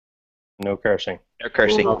No cursing. No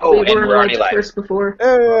cursing. Well, Oh, we and weren't we're already allowed to live. curse before.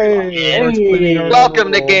 Hey.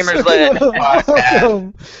 Welcome to Gamersledge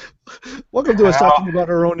Podcast. Welcome to us talking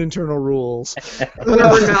about our own internal rules. We're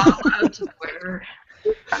not allowed to swear.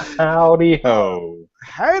 Howdy ho.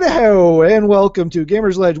 Hi-ho, and welcome to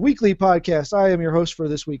Gamersledge Weekly Podcast. I am your host for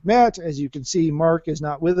this week, Matt. As you can see, Mark is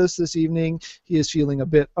not with us this evening. He is feeling a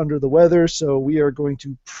bit under the weather, so we are going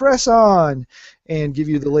to press on and give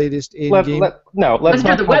you the latest in-game... Let's Under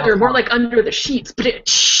not the weather, more like under the sheets.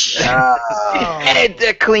 It's It's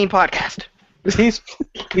a clean podcast. He's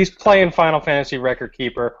playing Final Fantasy Record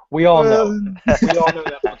Keeper. We all know. We all know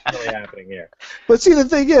that's what's really happening here. But see, the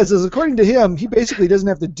thing is according to him, he basically doesn't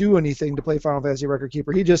have to do anything to play Final Fantasy Record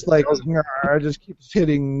Keeper. He just just keeps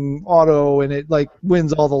hitting auto, and it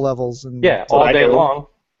wins all the levels. And Yeah, all day long.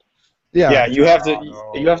 Yeah, you have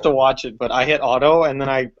to watch it. But I hit auto, and then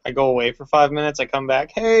I go away for 5 minutes. I come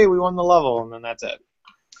back. Hey, we won the level, and then that's it.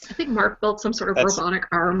 I think Mark built some sort of robotic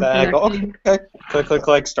arm. Then I go okay,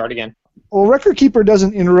 click, start again. Well, Record Keeper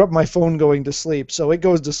doesn't interrupt my phone going to sleep, so it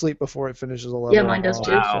goes to sleep before it finishes a level. Yeah, mine does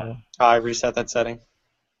too. Wow. I reset that setting.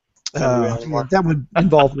 That would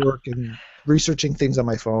involve work and researching things on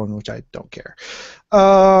my phone, which I don't care.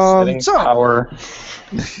 Power.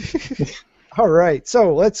 All right,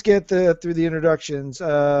 so let's get through the introductions.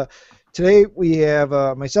 Today we have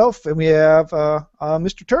myself, and we have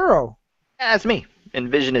Mr. Turo. That's me.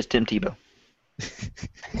 Envision is Tim Tebow.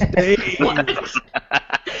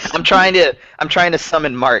 I'm trying to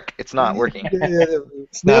summon Mark. It's not working. We have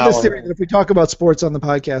this theory that if we talk about sports on the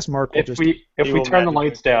podcast, Mark will If we turn the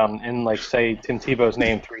lights down and say Tim Tebow's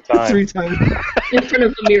name 3 times. 3 times. In front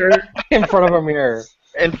of the mirror. In front of a mirror.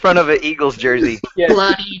 In front of an Eagles jersey. Yes.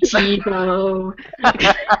 Bloody Tebow.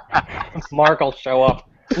 Mark will show up.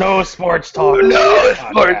 No sports talk. No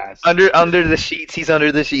sports. Under the sheets. He's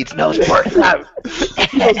under the sheets. No sports.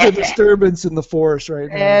 There's a disturbance in the force right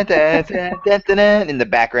now. In the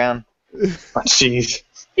background. Oh, jeez.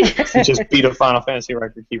 You just beat a Final Fantasy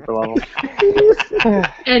Record Keeper level.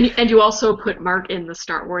 And you also put Mark in the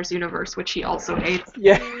Star Wars universe, which he also hates.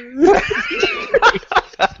 Yeah.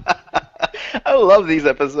 I love these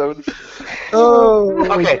episodes. Oh.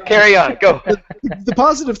 Okay, carry on. Go. The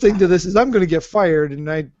positive thing to this is I'm going to get fired, and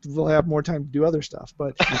I will have more time to do other stuff.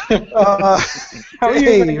 But How are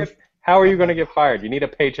you going to get fired? You need a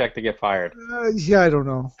paycheck to get fired. Yeah, I don't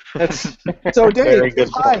know. That's So, Very Dave. good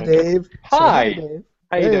Hi, point. Dave. Hi. So, Dave.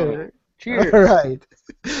 How you doing? Cheers. All right.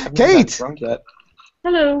 I'm Kate. not drunk yet.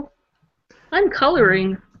 Hello. I'm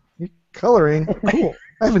coloring. Coloring. Cool.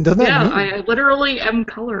 I haven't done that. Yeah, in a minute. I literally am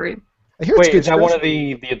coloring. I hear it's Wait, good is that one stress of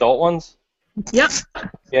the adult ones? Yep.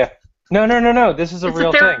 Yeah. No. This is a It's real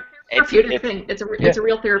a thing. therapeutic thing. It's a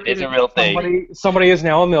real therapeutic It's a real thing. Somebody is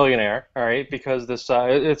now a millionaire, all right, because this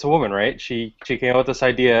it's a woman, right? She came up with this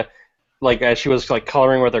idea, as she was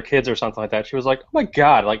coloring with her kids or something like that. She was like, oh my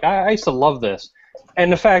god, I used to love this.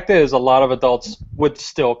 And the fact is, a lot of adults would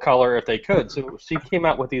still color if they could. So she came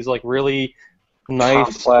out with these really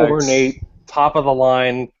nice, Complex. ornate, top of the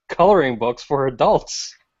line coloring books for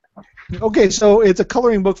adults. Okay, so it's a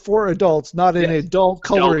coloring book for adults, not an adult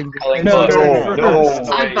coloring book. No.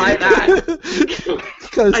 I'd buy that.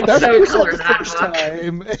 Because I'd that's so what color the that first book.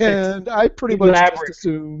 time, and I pretty much just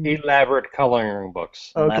assumed. Elaborate coloring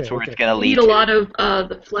books. Okay, That's where okay. it's going to You lead need a to. lot of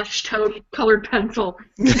the flesh-toned colored pencil.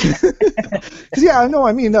 Yeah, no,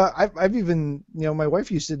 I mean, I've even, my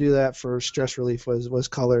wife used to do that for stress relief was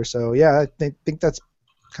color. So yeah, I think that's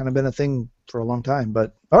kind of been a thing for a long time.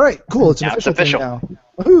 But all right, cool, it's an Now it's official official. thing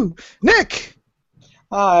now. Woohoo, Nick,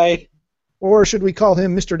 Hi. or should we call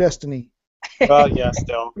him Mr. Destiny? Well, yeah,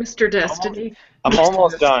 still. Mr. Destiny. I'm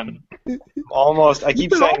almost done. Almost. I keep You've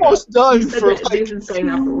been saying almost done Said for that he's been saying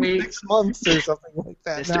that for weeks. 6 months or something like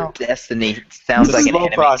that. Mr. Now Destiny sounds like an Slow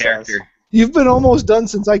anime process. character. you've been almost done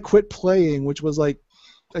since I quit playing, which was a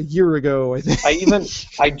year ago, I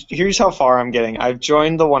think. Here's how far I'm getting. I've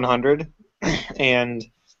joined the 100, and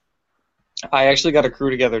I actually got a crew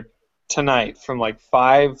together tonight from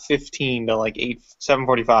 5:15 to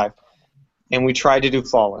 7:45, and we tried to do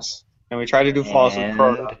flawless. And we tried to do flawless with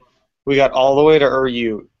Crota. We got all the way to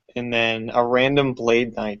Ur-U, and then a random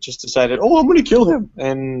Blade Knight just decided, oh, I'm going to kill him,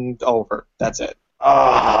 and over. That's it.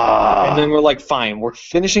 And then we're like, fine, we're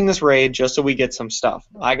finishing this raid just so we get some stuff.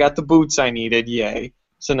 I got the boots I needed, yay.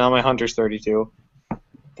 So now my Hunter's 32.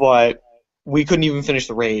 But we couldn't even finish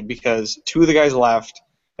the raid because 2 of the guys left,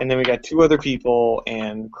 and then we got 2 other people,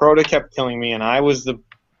 and Crota kept killing me, and I was the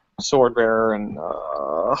sword bearer, and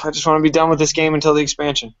I just want to be done with this game until the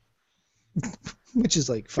expansion. Which is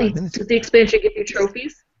 5 minutes. Did the expansion give you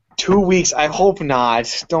trophies? 2 weeks. I hope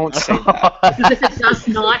not. Don't say that. Because if it does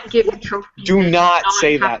not give you trophies, Do then not you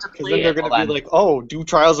say have that, to because play then they're it. going Hold to be on. like, oh, do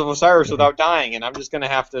Trials of Osiris without dying, and I'm just going to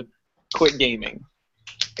have to quit gaming.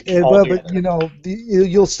 Well, but altogether. you know,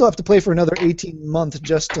 you'll still have to play for another 18 months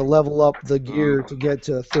just to level up the gear to get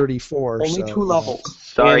to 34. Only so, 2 levels.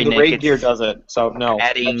 Sorry, and the Nick, raid it's gear does it, so no.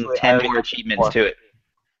 adding Actually, I 10 already more have achievements 4. to it.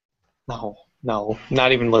 No,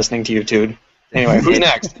 not even listening to you, dude. Anyway, who's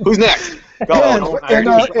next? Who's next? Go. And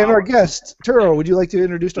our guest, Turo, would you like to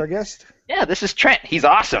introduce our guest? Yeah, this is Trent. He's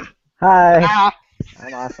awesome. Hi.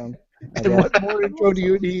 I'm awesome. I And guess. what more intro do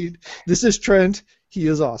you need? This is Trent. He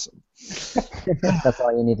is awesome. That's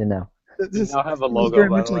all you need to know. You now have a It's logo, very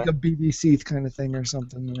by much the like way. a BBC kind of thing or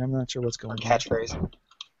something. I'm not sure what's going on. Catchphrase.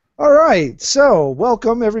 All right, so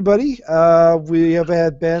welcome everybody. We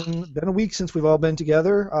have been a week since we've all been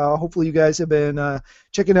together. Hopefully you guys have been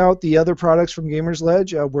checking out the other products from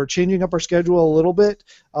Gamersledge. We're changing up our schedule a little bit.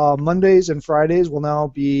 Mondays and Fridays will now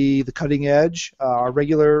be the Cutting Edge, our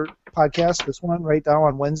regular podcast. This one right now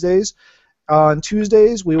on Wednesdays. On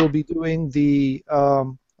Tuesdays we will be doing the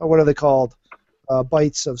what are they called?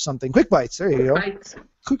 Bites of something. Quick bites. There you go. Right.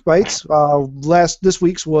 Quick bites. This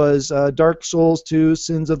week's was Dark Souls 2,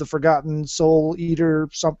 Sins of the Forgotten Soul Eater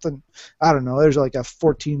something. I don't know. There's like a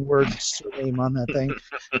 14-word name on that thing.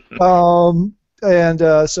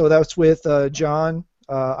 So that's with John,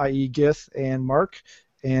 i.e. Gith, and Mark.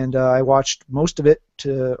 And I watched most of it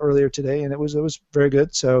earlier today, and it was very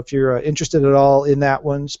good. So if you're interested at all in that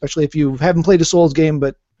one, especially if you haven't played a Souls game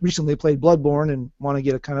but recently played Bloodborne and want to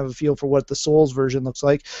get a kind of a feel for what the Souls version looks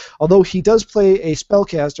like, although he does play a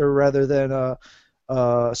spellcaster rather than a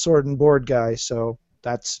sword and board guy, so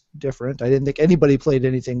that's different. I didn't think anybody played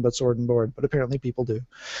anything but sword and board, but apparently people do.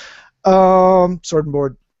 Sword and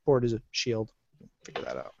board is a shield. Figure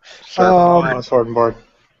that out. Sword and board.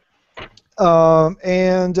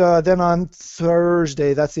 Then on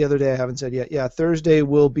Thursday, that's the other day I haven't said yet. Yeah, Thursday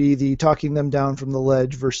will be the Talking Them Down from the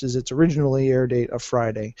Ledge versus its originally air date of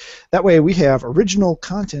Friday. That way we have original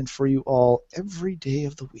content for you all every day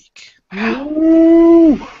of the week.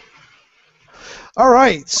 All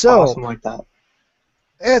right, so Awesome like that.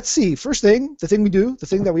 let's see. First thing, the thing we do, the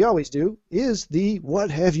thing that we always do, is the What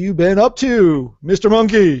Have You Been Up To, Mr.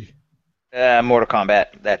 Monkey? Mortal Kombat.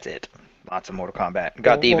 That's it. Lots of Mortal Kombat.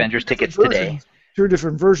 Got the Avengers tickets today. 2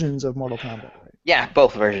 different versions of Mortal Kombat, right? Yeah,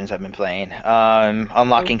 both versions I've been playing.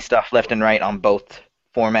 Unlocking stuff left and right on both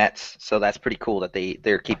formats, so that's pretty cool that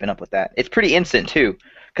they're keeping up with that. It's pretty instant too,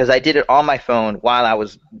 because I did it on my phone while I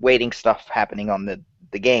was waiting stuff happening on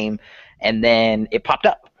the game, and then it popped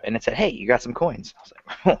up and it said, "Hey, you got some coins." I was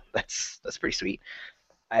like, "Oh, that's pretty sweet."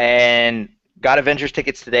 And got Avengers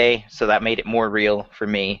tickets today, so that made it more real for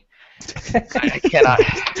me. I cannot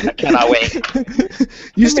wait.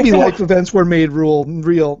 Used to be life events were made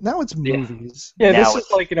real. Now it's movies. Yeah, Now this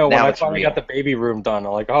is like, when now I it's finally real. got the baby room done,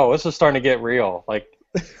 I'm like, oh, this is starting to get real. Like,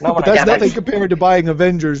 not when But that's I nothing compared to buying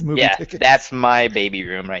Avengers movie Yeah, tickets. that's my baby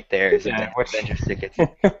room right there. Is Yeah, Avengers tickets.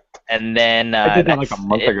 And then I did that like that's a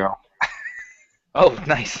month it. ago. Oh,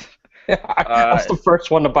 nice. I was the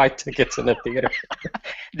first one to buy tickets in the theater.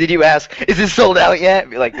 Did you ask, is this sold out yet?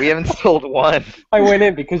 Be like, we haven't sold one. I went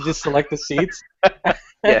in because you select the seats.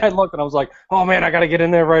 And I looked and I was like, oh man, I got to get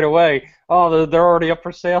in there right away. Oh, they're already up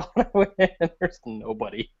for sale. And I went in and there's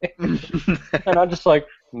nobody. And I'm just like,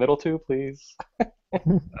 middle 2, please.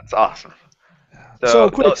 That's awesome. So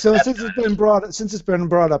quick, that's since it's been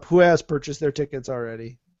brought up, who has purchased their tickets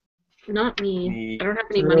already? Not me. Me. I don't have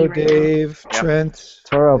any money Turo, right Dave, Yep. Trent.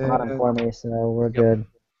 Toro and- bought them for me, so we're good.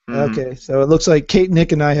 Mhm. Okay, so it looks like Kate,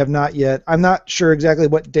 Nick, and I have not yet. I'm not sure exactly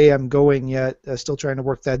what day I'm going yet. Still trying to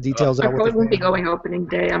work that details now. I out with probably the won't be family. going opening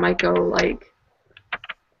day. I might go like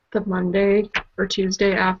the Monday or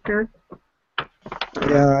Tuesday after.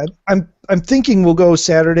 Yeah, I'm thinking we'll go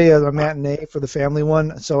Saturday as a matinee for the family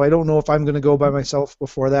one. So I don't know if I'm going to go by myself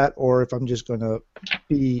before that or if I'm just going to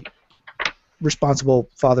be responsible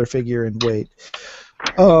father figure and wait.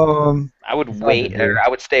 I would wait, or I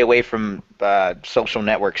would stay away from social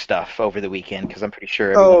network stuff over the weekend because I'm pretty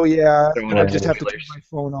sure. Oh yeah, throwing I up just have to turn spoilers. my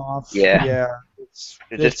phone off. Yeah. Yeah.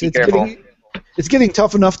 Just be careful. It's getting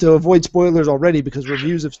tough enough to avoid spoilers already because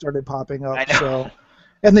reviews have started popping up. I know. So,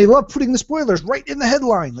 and they love putting the spoilers right in the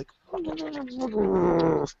headline. Like,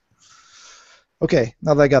 okay,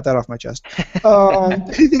 now that I got that off my chest.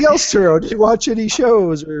 Anything else, Turo? Did you watch any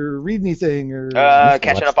shows or read anything? Or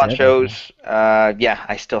Catching up on shows. Yeah,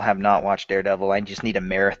 I still have not watched Daredevil. I just need to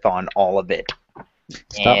marathon all of it.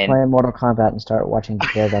 Stop And- playing Mortal Kombat and start watching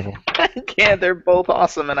Daredevil. Yeah, they're both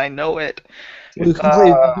awesome, and I know it. You can play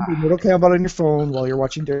Mortal Kombat on your phone while you're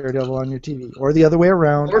watching Daredevil on your TV, or the other way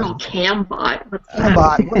around. Mortal Cambot. What's that?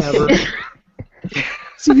 Kombat, whatever.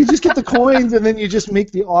 See, you just get the coins, and then you just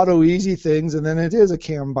make the auto easy things, and then it is a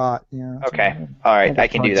Cambot. Yeah. Okay, all right, I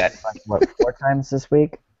can do that. What, 4 times this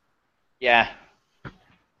week? Yeah.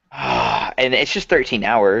 And it's just 13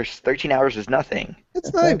 hours. 13 hours is nothing.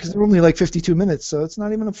 It's not because they're only like 52 minutes, so it's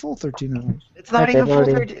not even a full 13 hours. It's not But even they've full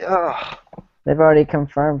already- 13. Ugh. They've already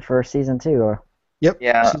confirmed for season 2. Or Yep.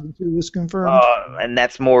 Yeah. Season 2 was confirmed. And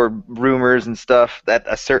that's more rumors and stuff that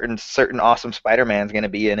a certain awesome Spider-Man's gonna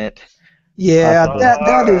be in it. Yeah,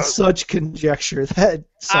 that is such conjecture.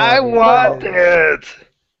 I want it.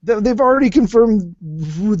 They've already confirmed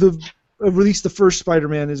who released the first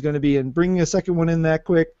Spider-Man is going to be, and bringing a second one in that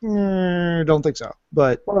quick, don't think so.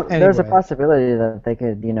 But anyway. There's a possibility that they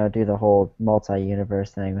could, do the whole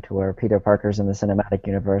multi-universe thing to where Peter Parker's in the cinematic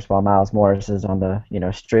universe while Miles Morris is on the,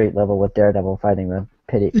 street level with Daredevil fighting the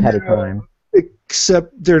petty crime.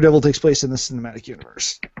 Except Daredevil takes place in the cinematic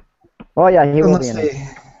universe. Oh yeah, he will be Unless in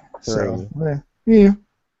it. So, yeah,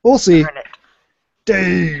 we'll see.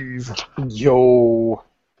 Dave, Yo.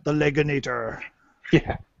 the Leganator.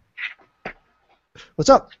 Yeah. What's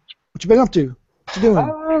up? What you been up to? What you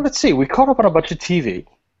doing? Let's see. We caught up on a bunch of TV,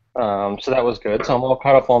 so that was good. So I'm all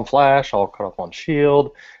caught up on Flash, all caught up on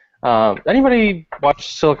Shield. Anybody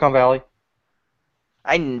watch Silicon Valley?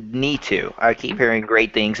 I need to. I keep hearing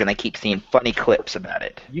great things, and I keep seeing funny clips about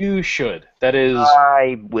it. You should. That is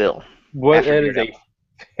I will. that is a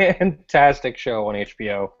fantastic show on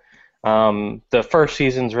HBO. The first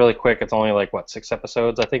season's really quick. It's only like 6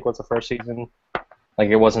 episodes, I think, was the first season. Like,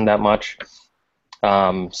 it wasn't that much.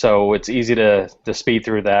 So it's easy to speed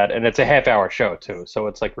through that, and it's a half-hour show too, so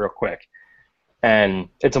it's like real quick. And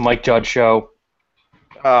it's a Mike Judge show.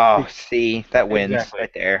 Oh, see, that wins Exactly.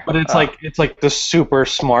 right there. But it's like the super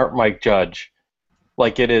smart Mike Judge.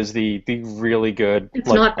 Like, it is the really good. It's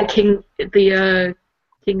like, not the King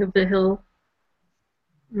of the Hill,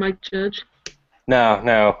 Mike Judge.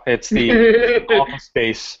 No, it's the Office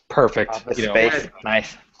Space perfect. Office you know. Space,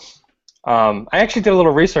 nice. I actually did a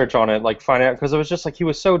little research on it, like find out, because it was just like he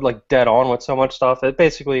was so like dead on with so much stuff. It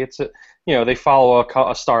basically they follow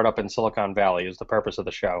a startup in Silicon Valley is the purpose of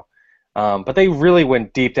the show. But they really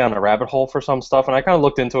went deep down a rabbit hole for some stuff, and I kind of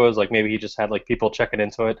looked into it as like maybe he just had like people checking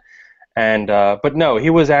into it, and but no, he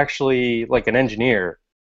was actually like an engineer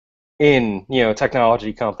in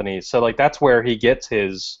technology companies. So like that's where he gets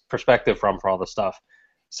his perspective from for all the stuff.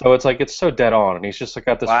 So it's like it's so dead on, and he's just like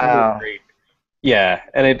got this really great. Yeah,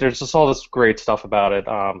 and there's just all this great stuff about it.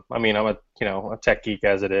 I mean, I'm a tech geek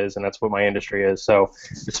as it is, and that's what my industry is. So,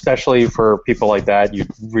 especially for people like that, you'd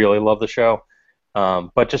really love the show.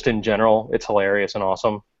 But just in general, it's hilarious and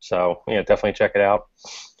awesome. So, definitely check it out.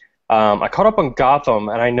 I caught up on Gotham,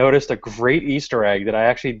 and I noticed a great Easter egg that I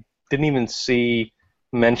actually didn't even see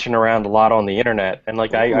mentioned around a lot on the internet. And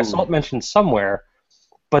like I saw it mentioned somewhere,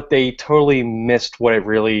 but they totally missed what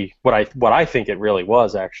I think it really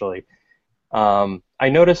was actually. I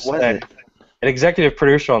noticed that an executive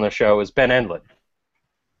producer on the show is Ben Endlin.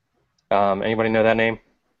 Anybody know that name?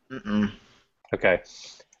 Mm-mm. Okay.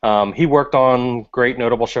 He worked on great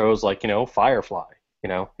notable shows like, Firefly.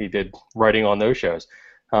 He did writing on those shows.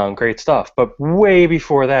 Great stuff. But way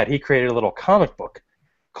before that, he created a little comic book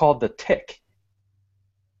called The Tick.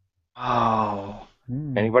 Oh.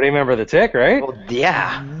 Anybody remember The Tick, right? Well,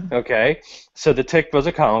 yeah. Okay, so The Tick was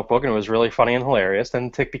a comic book, and it was really funny and hilarious. Then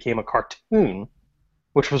The Tick became a cartoon,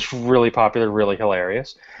 which was really popular, really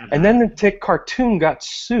hilarious. And then The Tick cartoon got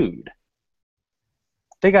sued.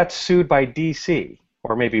 They got sued by DC,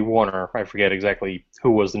 or maybe Warner. I forget exactly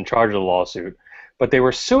who was in charge of the lawsuit. But they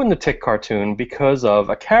were suing The Tick cartoon because of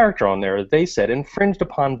a character on there that they said infringed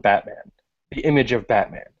upon Batman, the image of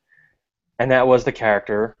Batman. And that was the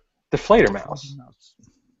character, the Fledermaus.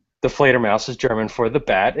 The Fledermaus is German for the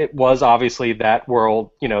bat. It was obviously that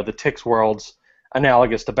world, the Tick's world's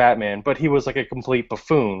analogous to Batman, but he was like a complete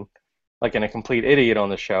buffoon, like a complete idiot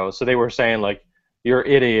on the show. So they were saying like, your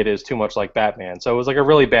idiot is too much like Batman. So it was like a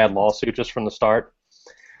really bad lawsuit just from the start.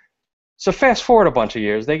 So fast forward a bunch of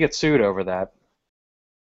years, they get sued over that.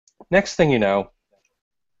 Next thing you know,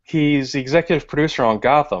 he's the executive producer on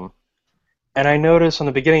Gotham. And I noticed on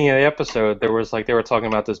the beginning of the episode, there was like they were talking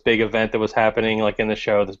about this big event that was happening like in the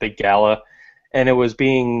show, this big gala, and it was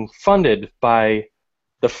being funded by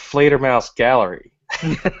the Fledermaus Gallery.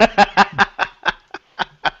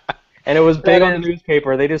 And it was big on the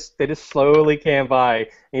newspaper. They just slowly came by,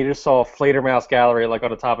 and you just saw Fledermaus Gallery like on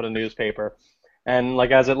the top of the newspaper. And like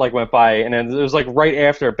as it like went by, and then it was like right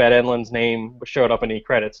after Ben Edlund's name showed up in the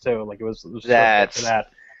credits too. Like it was short That's for that.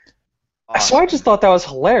 awesome. So I just thought that was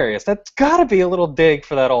hilarious. That's got to be a little dig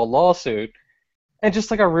for that old lawsuit, and just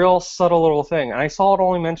like a real subtle little thing. And I saw it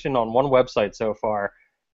only mentioned on one website so far,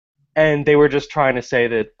 and they were just trying to say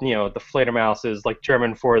that the Fledermaus is like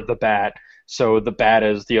German for the bat, so the bat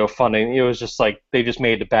is funding. It was just like they just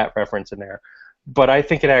made the bat reference in there. But I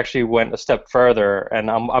think it actually went a step further, and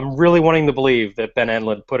I'm really wanting to believe that Ben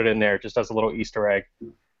Edlund put it in there just as a little Easter egg,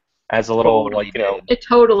 as a little Totally did. It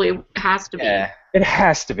totally has to be. Yeah. It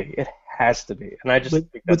has to be. It has to be. And I just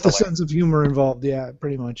think With that's the hilarious. sense of humor involved, yeah, it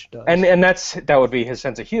pretty much does. And that would be his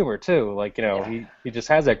sense of humor too. Like he just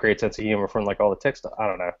has that great sense of humor from like all the tick stuff. I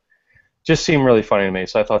don't know. Just seemed really funny to me,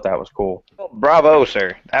 so I thought that was cool. Well, bravo,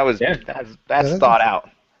 sir. That was Yeah. that's thought out.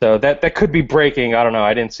 So that could be breaking. I don't know.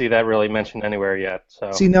 I didn't see that really mentioned anywhere yet.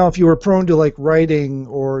 So See, now if you were prone to like writing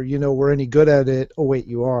or were any good at it, oh wait,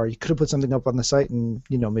 you are. You could have put something up on the site and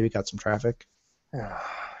maybe got some traffic. I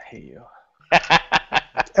hate you.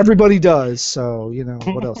 Everybody does, so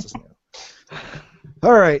what else is new?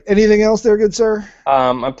 All right, anything else there, good sir?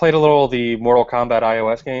 I played a little of the Mortal Kombat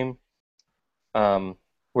iOS game,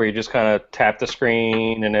 where you just kind of tap the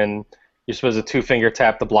screen and then you're supposed to two-finger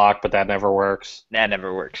tap the block, but that never works. That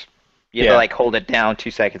never works. You have to like hold it down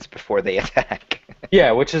 2 seconds before they attack.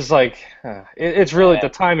 Yeah, which is like, it's really, the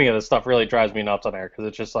timing of the stuff really drives me nuts on there, because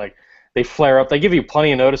it's just like, they flare up. They give you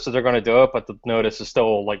plenty of notice that they're going to do it, but the notice is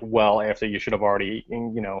still like well after you should have already,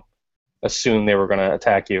 assumed they were going to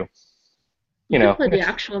attack you. You can play the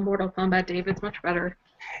actual Mortal Kombat, Dave. It's much better.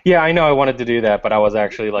 Yeah, I know I wanted to do that, but I was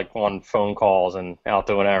actually like on phone calls and out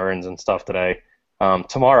doing errands and stuff today.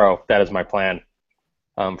 Tomorrow, that is my plan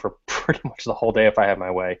for pretty much the whole day if I have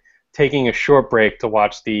my way. Taking a short break to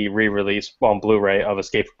watch the re-release on Blu-ray of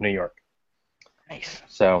Escape from New York. Nice.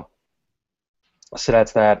 So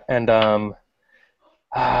that's that. And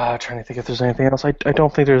trying to think if there's anything else. I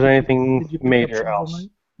don't think there's anything major else.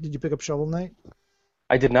 Did you pick up Shovel Knight?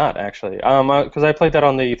 I did not, actually. Because I played that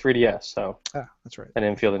on the 3DS, so that's right. I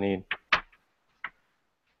didn't feel the need.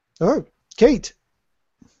 Oh, Kate.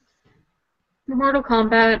 Mortal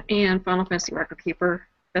Kombat and Final Fantasy Record Keeper.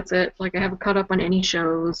 That's it. Like, I haven't caught up on any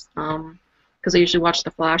shows, because I usually watch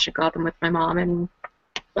The Flash and Gotham with my mom, and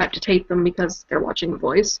I have to tape them because they're watching The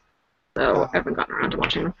Voice. So I haven't gotten around to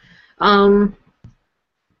watching them.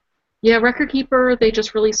 Yeah, Record Keeper, they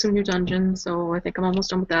just released some new dungeons, so I think I'm almost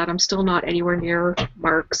done with that. I'm still not anywhere near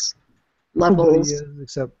Mark's levels. Nobody is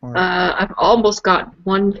except Mark. I've almost got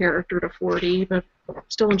one character to 40, but I'm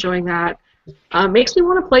still enjoying that. Makes me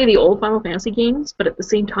want to play the old Final Fantasy games, but at the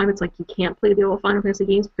same time, it's like you can't play the old Final Fantasy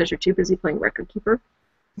games because you're too busy playing Record Keeper.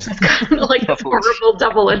 So it's kind of like this horrible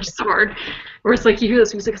double-edged sword, where it's like you hear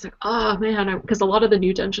this music, it's like, oh man, because a lot of the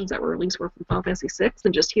new dungeons that were released were from Final Fantasy VI,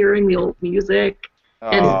 and just hearing the old music,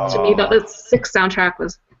 and to me, the 6 soundtrack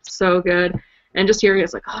was so good, and just hearing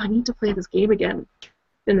it's like, oh, I need to play this game again,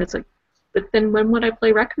 and it's like, but then when would I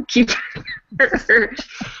play Record Keeper?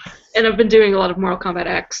 And I've been doing a lot of Mortal Kombat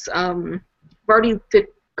X. I've already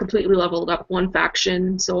completely leveled up one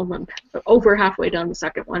faction, so I'm over halfway done the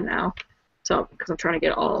second one now. So, because I'm trying to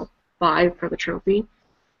get all 5 for the trophy.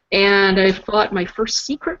 And I fought my first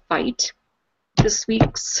secret fight this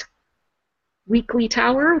week's weekly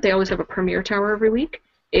tower. They always have a premiere tower every week.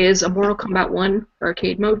 Is a Mortal Kombat 1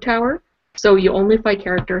 arcade mode tower. So you only fight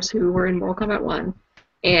characters who were in Mortal Kombat 1.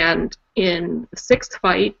 And in the 6th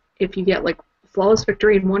fight, if you get like flawless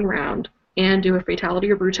victory in 1 round and do a fatality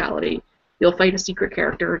or brutality, you'll fight a secret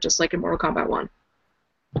character just like in Mortal Kombat 1.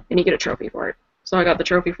 And you get a trophy for it. So I got the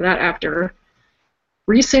trophy for that after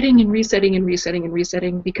resetting and resetting and resetting and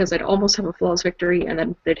resetting because I'd almost have a flawless victory and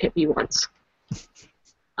then they'd hit me once.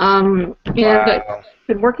 And I've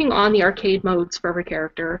been working on the arcade modes for every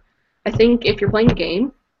character. I think if you're playing a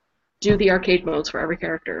game, do the arcade modes for every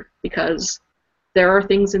character because there are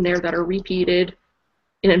things in there that are repeated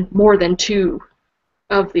in more than 2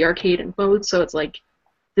 of the arcade modes, so it's like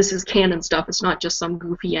this is canon stuff. It's not just some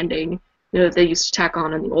goofy ending that they used to tack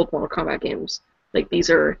on in the old Mortal Kombat games. Like these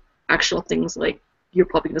are actual things like you're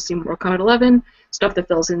probably going to see Mortal Kombat 11, stuff that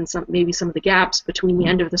fills in maybe some of the gaps between the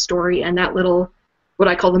end of the story and that little, what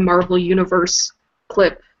I call the Marvel Universe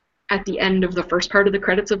clip at the end of the first part of the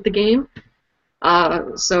credits of the game.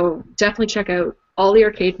 So definitely check out all the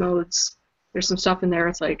arcade modes. There's some stuff in there.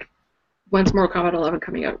 It's like, when's Mortal Kombat 11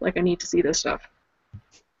 coming out? Like, I need to see this stuff.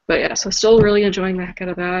 But yeah, so still really enjoying the heck out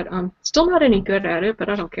of that. Still not any good at it, but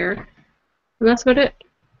I don't care. And that's about it.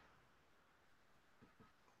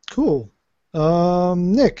 Cool.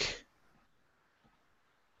 Nick.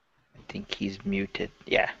 I think he's muted.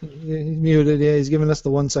 Yeah. He's muted. Yeah, he's giving us the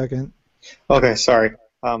 1 second. Okay, sorry.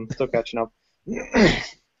 Still catching up.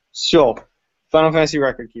 So, Final Fantasy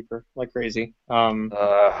record keeper, like crazy.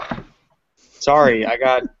 Sorry, I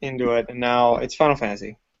got into it, and now it's Final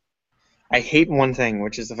Fantasy. I hate one thing,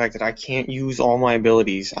 which is the fact that I can't use all my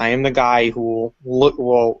abilities. I am the guy who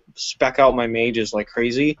will spec out my mages like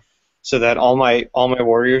crazy, so that all my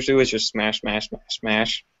warriors do is just smash, smash, smash,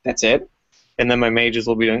 smash. That's it. And then my mages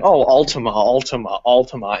will be doing Ultima, Ultima,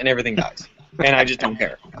 Ultima, and everything dies, and I just don't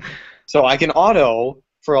care. So I can auto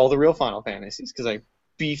for all the real Final Fantasies because I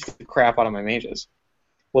beef the crap out of my mages.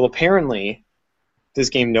 Well, apparently, this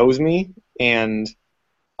game knows me, and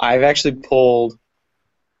I've actually pulled.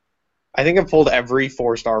 I think I've pulled every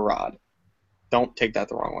 4-star rod. Don't take that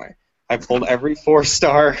the wrong way. I've pulled every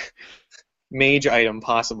 4-star mage item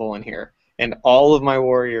possible in here, and all of my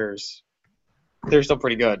warriors, they're still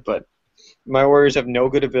pretty good, but my warriors have no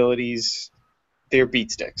good abilities. They're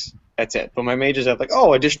beat sticks. That's it. But my mages have like,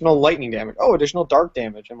 additional lightning damage. Additional dark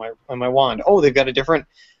damage on my wand. They've got a different,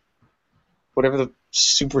 whatever the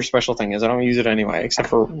super special thing is. I don't use it anyway, except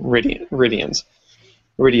for Rydias.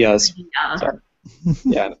 Yeah. Sorry.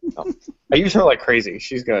 Yeah. No. I use her like crazy.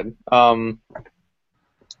 She's good. Other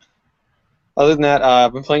than that,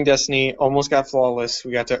 I've been playing Destiny. Almost got flawless.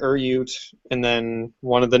 We got to Ur-Ute, and then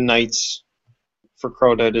one of the knights for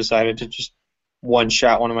Crota decided to just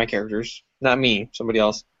one-shot one of my characters. Not me, somebody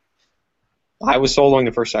else. I was soloing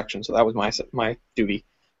the first section, so that was my duty.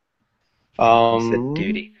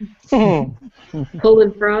 Duty.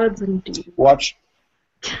 Pulling frauds and duty. Watch.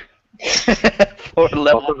 For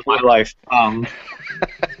level of my life.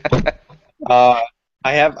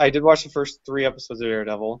 I did watch the first 3 episodes of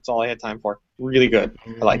Daredevil. That's all I had time for. Really good.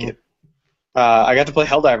 I like it. I got to play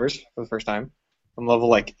Helldivers for the first time. I'm level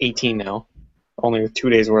like 18 now, only with 2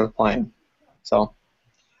 days worth of playing. So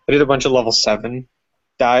I did a bunch of level 7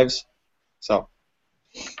 dives. So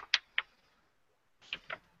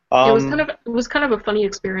it was kind of a funny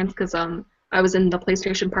experience because I was in the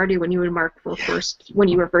PlayStation party when you and Mark were first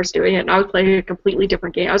doing it, and I was playing a completely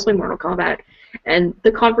different game. I was playing Mortal Kombat, and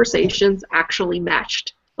the conversations actually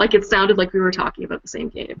matched. Like it sounded like we were talking about the same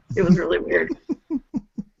game. It was really weird.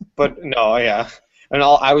 But no, yeah. And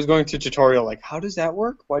I was going through tutorial like, how does that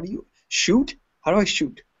work? Why do you shoot? How do I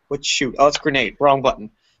shoot? What's shoot? Oh, it's grenade. Wrong button.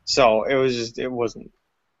 So it wasn't.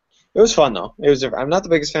 It was fun though. It was different. I'm not the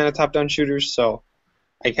biggest fan of top-down shooters, so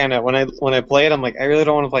I kind of when I play it, I'm like, I really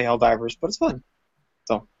don't want to play Helldivers, but it's fun.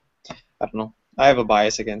 So I don't know. I have a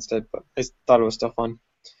bias against it, but I thought it was still fun.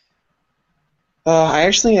 I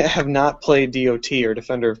actually have not played DOT or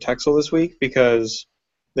Defender of Texel this week because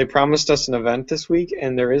they promised us an event this week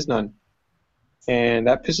and there is none, and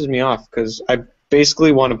that pisses me off because I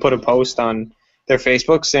basically want to put a post on their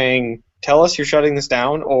Facebook saying, "Tell us you're shutting this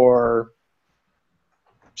down or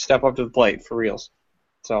step up to the plate for reals."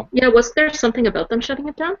 So yeah, was there something about them shutting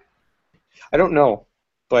it down? I don't know,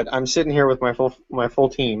 but I'm sitting here with my full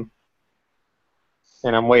team,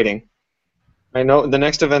 and I'm waiting. I know the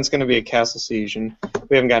next event's going to be a Castle Siege, and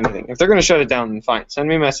we haven't got anything. If they're going to shut it down, then fine. Send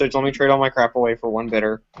me a message. Let me trade all my crap away for one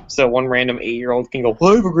bidder, so one random 8-year-old can go,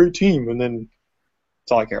 well, I have a great team, and then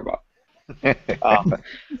that's all I care about.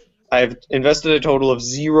 I've invested a total of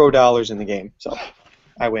 $0 in the game, so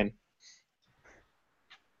I win.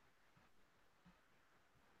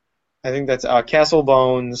 I think that's Castle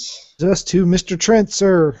Bones. Just to Mr. Trent,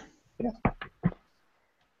 sir. Yeah.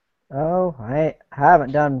 Oh, I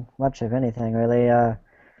haven't done much of anything really,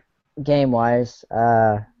 game-wise.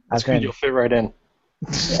 That's good. You'll fit right in.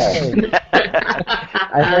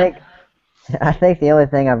 I think the only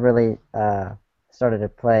thing I've really started to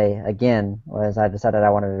play again was I decided I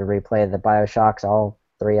wanted to replay the BioShocks, all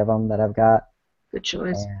 3 of them that I've got. Good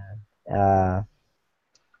choice.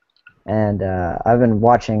 And I've been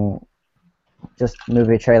watching just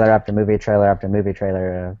movie trailer after movie trailer after movie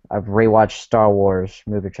trailer. I've rewatched Star Wars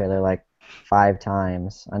movie trailer like 5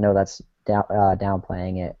 times. I know that's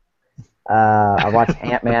downplaying it. I watched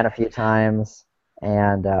Ant-Man a few times,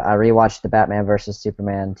 and I rewatched the Batman vs.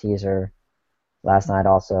 Superman teaser last night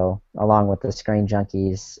also, along with the Screen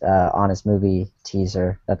Junkies Honest Movie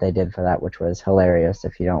teaser that they did for that, which was hilarious.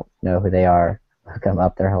 If you don't know who they are, look them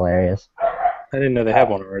up. They're hilarious. I didn't know they had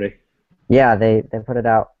one already. Yeah, they put it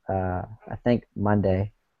out, I think,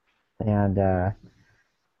 Monday, and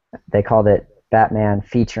they called it Batman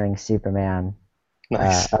featuring Superman.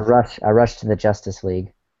 Nice. A rush to the Justice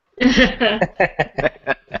League.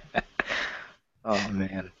 Oh,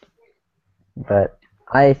 man. But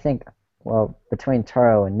I think, well, between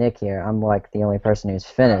Taro and Nick here, I'm like the only person who's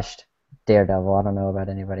finished Daredevil. I don't know about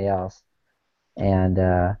anybody else. And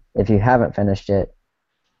if you haven't finished it,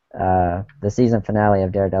 the season finale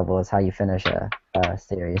of Daredevil is how you finish a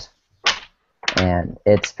series. and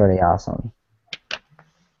it's pretty awesome.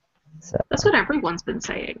 So That's what everyone's been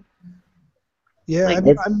saying. Yeah,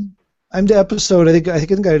 Like, I'm to episode. I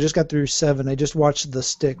think I just got through 7. I just watched the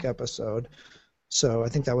Stick episode, so I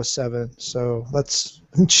think that was 7. So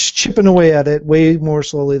I'm chipping away at it way more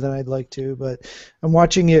slowly than I'd like to, but I'm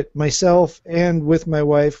watching it myself and with my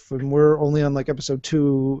wife, and we're only on like episode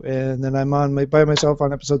 2, and then I'm on by myself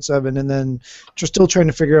on episode 7, and then just still trying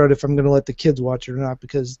to figure out if I'm going to let the kids watch it or not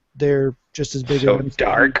because they're just as big. So as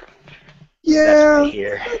dark. Yeah,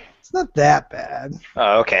 Here. it's not that bad.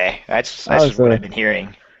 Oh, okay. That's I was, just what I've been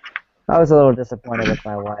hearing. I was a little disappointed with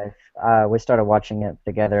my wife. We started watching it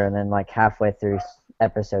together, and then like halfway through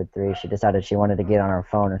episode 3, she decided she wanted to get on her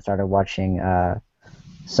phone and started watching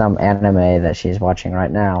some anime that she's watching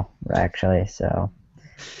right now, actually. So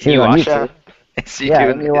she You was on watch YouTube. that? Is she Yeah,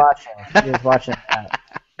 doing you it? watching? She was watching that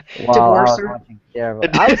while I was Divorcer. watching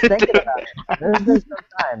Daredevil. I was thinking about it. There's been some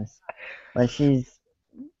times when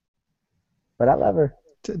but I love her.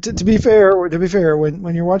 To be fair,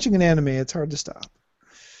 when you're watching an anime, it's hard to stop.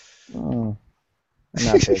 I'm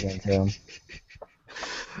not big into them.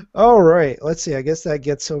 All right, let's see. I guess that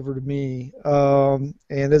gets over to me. And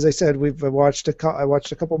as I said, I watched a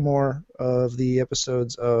couple more of the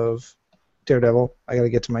episodes of Daredevil. I got to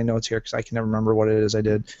get to my notes here because I can never remember what it is I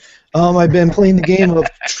did. I've been playing the game of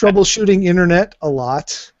troubleshooting internet a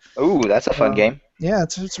lot. Ooh, that's a fun game. Yeah,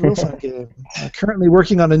 it's a real fun game. I'm currently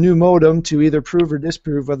working on a new modem to either prove or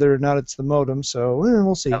disprove whether or not it's the modem. So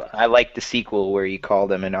we'll see. I like the sequel where you call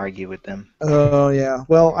them and argue with them. Oh yeah.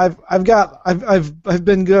 Well, I've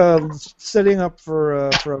been setting up for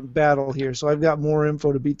a battle here, so I've got more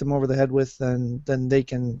info to beat them over the head with than they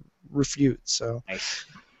can refute. So. Nice.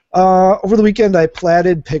 Over the weekend, I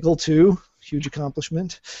platted Pickle 2. Huge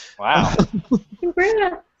accomplishment. Wow.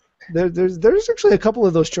 Congrats. There's actually a couple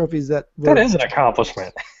of those trophies that is an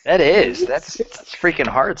accomplishment. That's freaking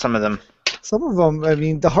hard, some of them. Some of them, I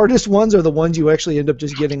mean, the hardest ones are the ones you actually end up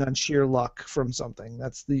just getting on sheer luck from something.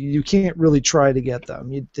 You can't really try to get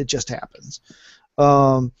them. It just happens.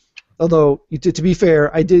 Although, to be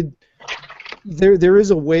fair, I did. There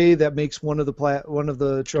is a way that makes one of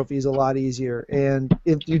the trophies a lot easier, and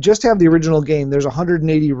if you just have the original game, there's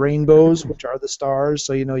 180 rainbows, which are the stars.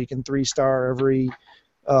 So you can 3-star every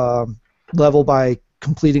level by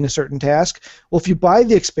completing a certain task. Well, if you buy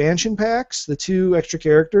the expansion packs, the 2 extra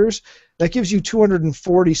characters, that gives you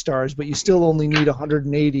 240 stars, but you still only need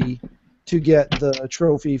 180 to get the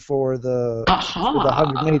trophy for the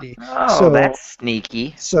 180. Oh, so that's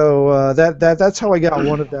sneaky. So that's how I got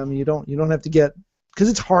one of them. You don't have to get, because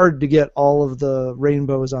it's hard to get all of the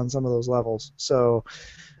rainbows on some of those levels. So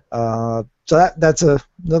that's another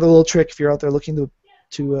little trick if you're out there looking to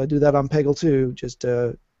do that on Peggle 2. Just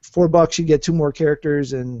 $4 you get 2 more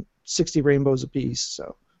characters and 60 rainbows apiece.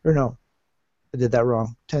 So, or no, I did that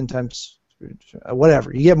wrong. 10 times.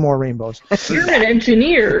 Whatever, you get more rainbows. You're an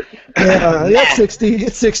engineer. Yeah, it's 60.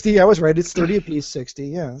 It's 60. I was right. It's 30 apiece. 60.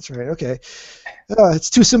 Yeah, that's right. Okay. It's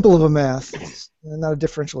too simple of a math. It's not a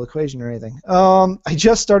differential equation or anything. I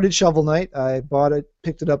just started Shovel Knight. I bought it,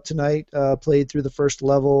 picked it up tonight, played through the first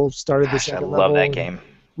level, started the second level. I love that game.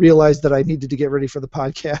 Realized that I needed to get ready for the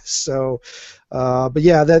podcast. So, but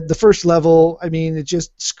yeah, the first level, I mean, it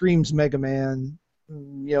just screams Mega Man,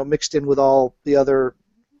 mixed in with all the other.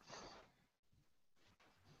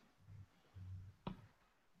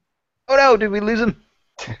 Oh no, did we lose him?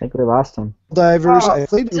 I think we lost him. Divers. I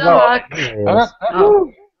played. Duck. There he is.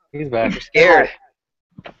 Oh. He's back. I'm scared.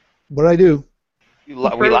 What did I do? We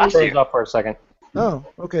lost Froze you. up for a second. Oh,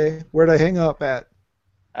 okay. Where'd I hang up at?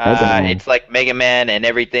 It's like Mega Man and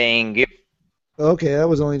everything. Okay, that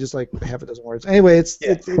was only just like half a dozen words. Anyway,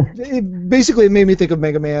 it basically made me think of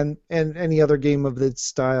Mega Man and any other game of its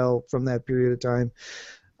style from that period of time.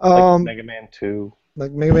 Like Mega Man 2.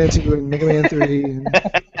 Like Mega Man 2 and Mega Man 3 and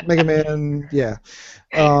Mega Man, yeah.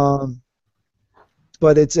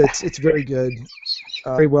 But it's very good.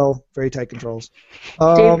 Very well, very tight controls.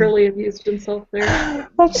 Dave really amused himself there.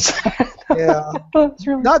 Yeah,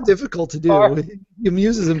 not difficult to do. He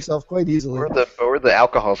amuses himself quite easily. Or the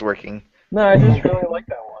alcohol's working. No, I just really like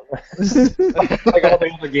that one. Like all the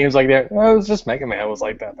other games like that. Oh, it was just Mega Man was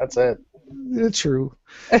like that. That's it. It's true.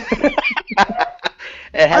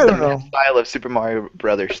 It had I the don't know. style of Super Mario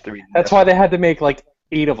Brothers 3. That's why they had to make like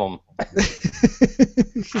 8 of them.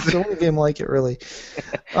 It's the only game like it, really.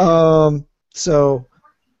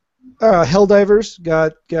 Helldivers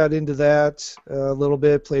got into that a little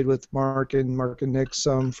bit. Played with Mark and Nick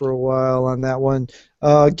some for a while on that one.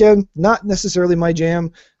 Again, not necessarily my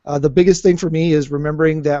jam. The biggest thing for me is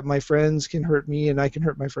remembering that my friends can hurt me and I can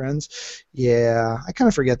hurt my friends. Yeah, I kind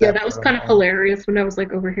of forget that. Yeah, that was kind of hilarious when I was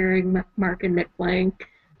like overhearing Mark and Nick playing,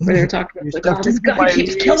 where they were talking about like, oh, this guy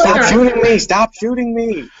keeps killing us. Stop shooting me! Stop shooting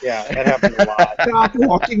me! Yeah, that happened a lot. Stop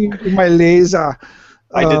walking into my laser.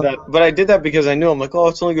 I did that, but I did that because I knew I'm like, oh,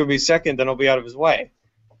 it's only gonna be a second, then I'll be out of his way.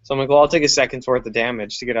 So I'm like, well, I'll take a second's worth of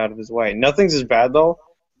damage to get out of his way. Nothing's as bad though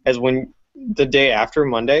as when the day after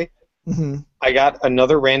Monday. Mm-hmm. I got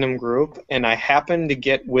another random group, and I happened to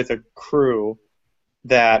get with a crew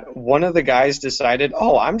that one of the guys decided,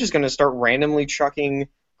 oh, I'm just going to start randomly chucking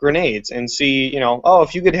grenades and see, oh,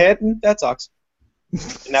 if you get hit, that sucks.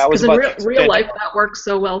 And that was because in real life, that works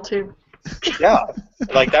so well, too. Yeah,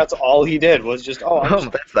 like that's all he did was just,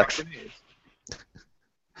 that sucks.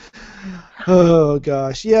 Oh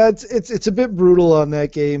gosh, yeah, it's a bit brutal on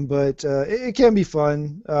that game, but it can be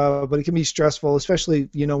fun, but it can be stressful, especially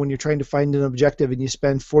when you're trying to find an objective and you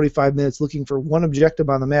spend 45 minutes looking for one objective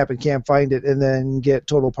on the map and can't find it, and then get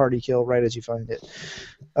total party kill right as you find it.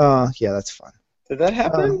 Yeah, that's fun. Did that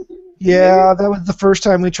happen? Yeah, that was the first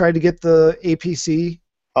time we tried to get the APC.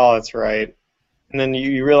 Oh, that's right. And then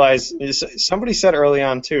you realize somebody said early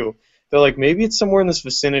on too. They're like, maybe it's somewhere in this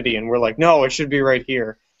vicinity, and we're like, no, it should be right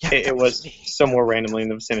here. Yeah, it was somewhere randomly in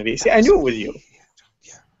the vicinity. See, I knew it was you.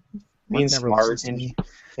 Yeah. Being smart,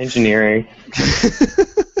 engineering.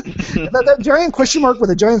 that giant question mark with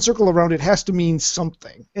a giant circle around it has to mean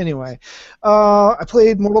something. Anyway, I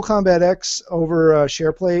played Mortal Kombat X over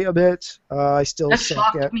SharePlay a bit. I still that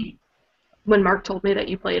suck shocked me when Mark told me that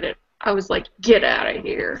you played it. I was like, get out of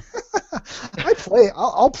here.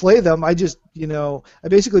 I'll play them. I just, I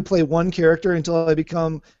basically play one character until I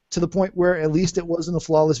become to the point where at least it wasn't a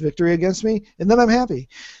flawless victory against me, and then I'm happy.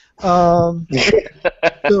 So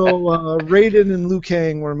Raiden and Liu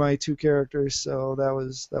Kang were my two characters, so that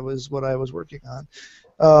was what I was working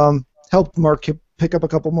on. Helped Mark pick up a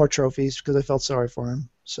couple more trophies because I felt sorry for him.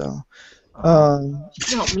 So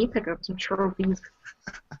help me pick up some trophies.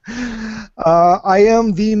 I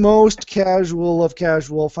am the most casual of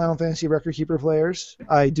casual Final Fantasy Record Keeper players.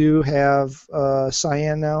 I do have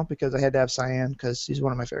Cyan now because I had to have Cyan because he's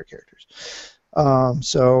one of my favorite characters.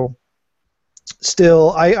 So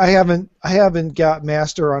still, I haven't got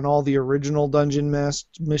master on all the original dungeon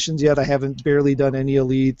missions yet. I haven't barely done any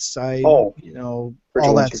elites. All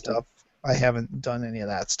that stuff. I haven't done any of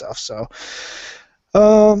that stuff. So.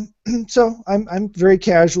 So I'm very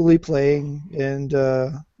casually playing, and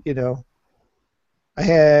I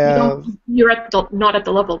have. You're not at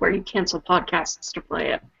the level where you cancel podcasts to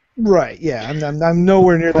play it. Right. Yeah. I'm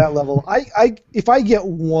nowhere near that level. If I get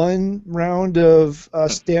one round of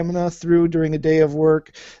stamina through during a day of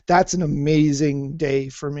work, that's an amazing day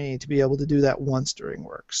for me to be able to do that once during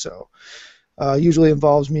work. So usually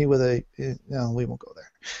involves me with no, we won't go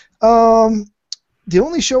there. The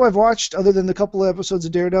only show I've watched, other than the couple of episodes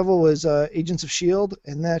of Daredevil, was Agents of S.H.I.E.L.D.,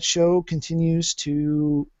 and that show continues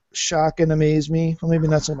to shock and amaze me. Well, maybe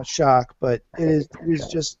not so much shock, but it is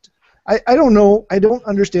just... I don't know. I don't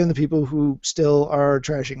understand the people who still are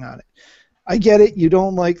trashing on it. I get it. You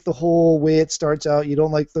don't like the whole way it starts out. You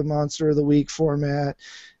don't like the Monster of the Week format.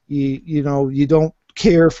 You don't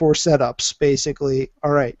care for setups, basically.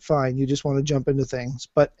 All right, fine. You just want to jump into things.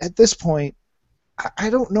 But at this point,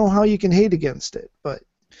 I don't know how you can hate against it, but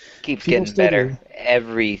keeps getting better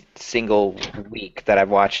every single week that I've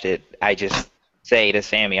watched it. I just say to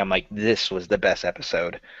Sammy, I'm like, this was the best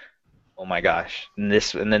episode. Oh my gosh! And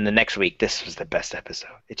then the next week, this was the best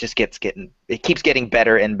episode. It just keeps getting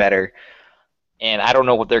better and better, and I don't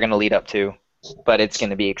know what they're gonna lead up to, but it's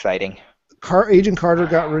gonna be exciting. Agent Carter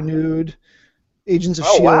got renewed. Agents of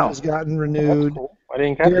S.H.I.E.L.D. has gotten renewed. Cool. I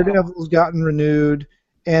didn't catch Daredevil's gotten renewed,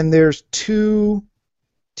 and there's 2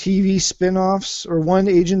 TV spin-offs, or one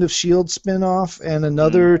Agent of S.H.I.E.L.D. spin-off and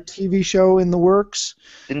another TV show in the works.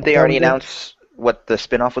 Didn't they already announce what the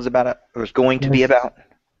spin-off was about, or was going to be about?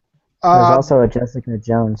 There's also a Jessica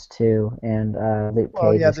Jones too, and Luke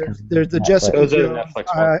Cage. Yeah, there's the Jessica Jones. Netflix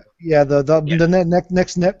one. The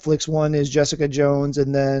next Netflix one is Jessica Jones,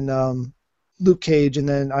 and then Luke Cage, and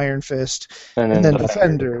then Iron Fist, and then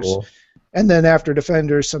Defenders. Cool. And then after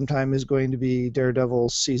Defenders, sometime is going to be Daredevil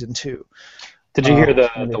season 2. Did you hear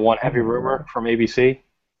the one heavy rumor from ABC?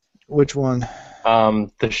 Which one?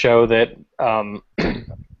 The show that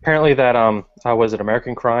apparently that was it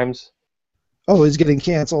American Crimes? Oh, it's getting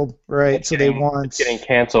canceled, right? It's getting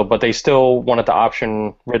canceled, but they still wanted to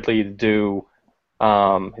option Ridley to do.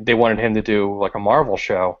 They wanted him to do like a Marvel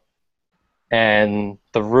show, and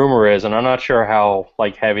the rumor is, and I'm not sure how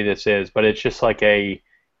heavy this is, but it's just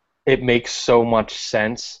it makes so much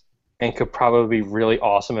sense and could probably be really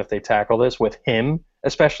awesome if they tackle this with him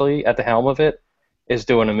especially at the helm of it, is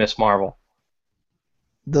doing a Miss Marvel.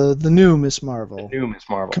 The new Miss Marvel. The new Miss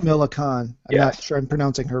Marvel. Kamala Khan. I'm Yes. not sure I'm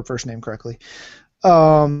pronouncing her first name correctly.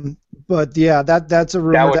 But yeah, that's a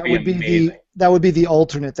rumor. That would be amazing. That would be the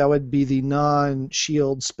alternate. That would be the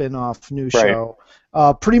non-Shield spin-off new Right. show.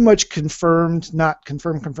 Pretty much confirmed, not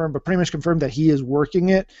confirmed, but pretty much confirmed that he is working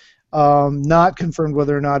it. Not confirmed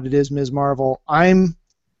whether or not it is Ms. Marvel. I'm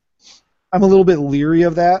a little bit leery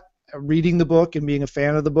of that. Reading the book and being a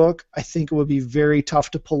fan of the book, I think it would be very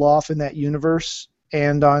tough to pull off in that universe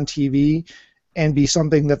and on TV and be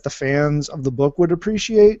something that the fans of the book would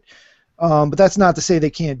appreciate. But that's not to say they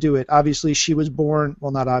can't do it. Obviously, she was born,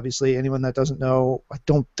 well, not obviously, anyone that doesn't know, I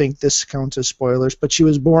don't think this counts as spoilers, but she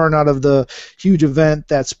was born out of the huge event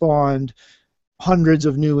that spawned hundreds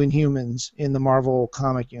of new Inhumans in the Marvel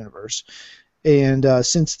comic universe. And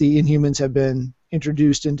since the Inhumans have been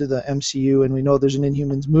introduced into the MCU and we know there's an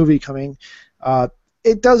Inhumans movie coming,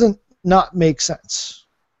 it doesn't not make sense.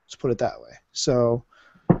 Let's put it that way. So,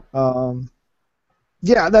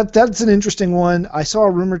 yeah, that's an interesting one. I saw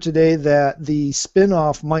a rumor today that the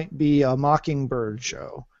spin-off might be a Mockingbird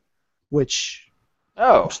show, which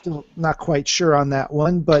Oh, I'm still not quite sure on that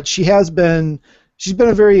one, but she's been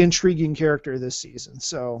a very intriguing character this season.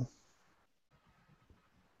 So,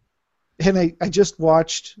 and I just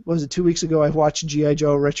watched, what was it, 2 weeks ago? I watched G.I.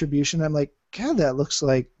 Joe Retribution. I'm like, God, that looks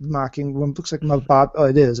like Mockingbird. Looks like my Bob. Oh,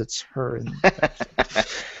 it is. It's her. And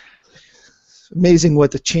amazing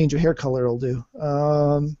what the change of hair color will do.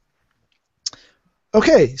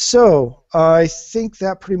 Okay, so I think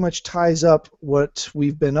that pretty much ties up what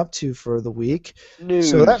we've been up to for the week. news.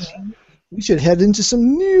 So that means we should head into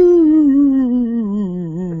some news.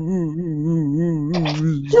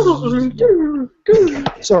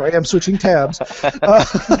 Sorry, I'm switching tabs.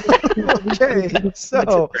 Okay,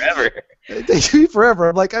 so Forever. they take me forever.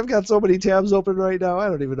 I'm like, I've got so many tabs open right now. I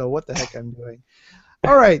don't even know what the heck I'm doing.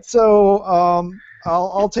 All right, so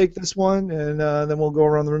I'll take this one, and then we'll go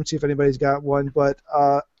around the room see if anybody's got one. But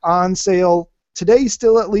on sale today,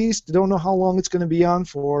 still at least. Don't know how long it's going to be on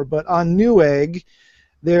for, but on Newegg,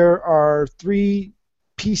 there are 3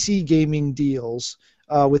 PC gaming deals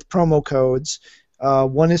with promo codes.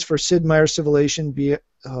 One is for Sid Meier's Civilization.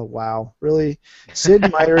 Oh wow, really?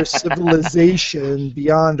 Sid Meier's Civilization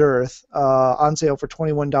Beyond Earth on sale for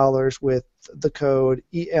 $21 with the code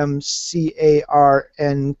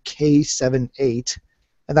EMCARNK78,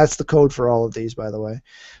 and that's the code for all of these, by the way.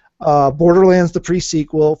 Borderlands: The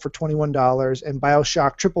Pre-Sequel for $21, and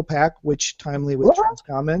BioShock Triple Pack, which timely with Trent's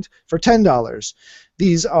comment, for $10.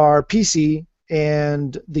 These are PC,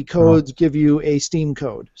 and the codes give you a Steam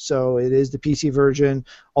code. So it is the PC version,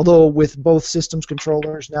 although with both systems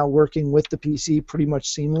controllers now working with the PC pretty much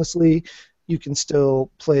seamlessly, you can still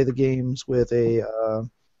play the games with a,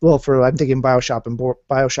 I'm thinking BioShock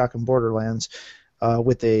and Borderlands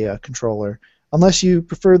with a controller. Unless you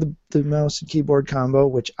prefer the mouse and keyboard combo,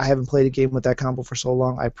 which I haven't played a game with that combo for so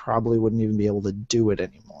long, I probably wouldn't even be able to do it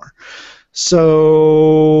anymore.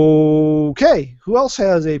 So, okay, who else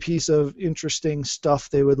has a piece of interesting stuff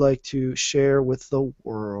they would like to share with the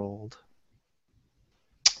world?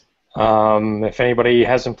 If anybody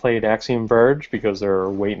hasn't played Axiom Verge because they're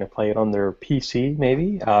waiting to play it on their PC,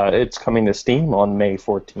 maybe it's coming to Steam on May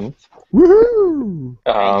 14th. Woohoo!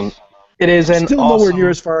 It is an Still awesome... nowhere near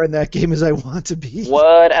as far in that game as I want to be.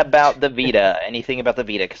 What about the Vita? Anything about the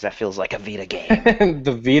Vita? Because that feels like a Vita game.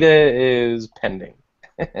 The Vita is pending.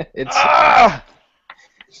 It's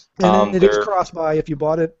And it is cross-buy. If you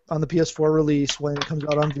bought it on the PS4 release, when it comes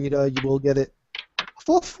out on Vita, you will get it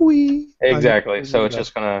for free. exactly. So it's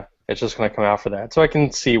just gonna come out for that. So I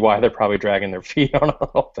can see why they're probably dragging their feet on it a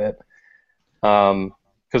little bit.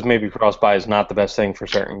 Because maybe cross-buy is not the best thing for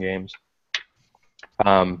certain games.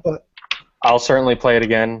 But I'll certainly play it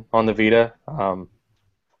again on the Vita.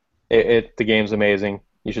 The game's amazing.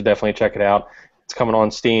 You should definitely check it out. It's coming on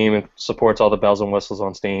Steam. It supports all the bells and whistles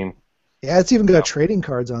on Steam. yeah, it's even got trading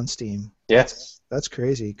cards on Steam. Yes. That's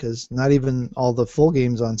crazy because not even all the full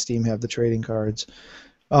games on Steam have the trading cards.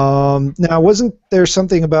 Now, wasn't there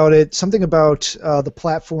something about it? Something about the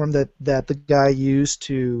platform that the guy used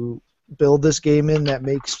to build this game in that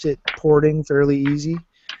makes it porting fairly easy.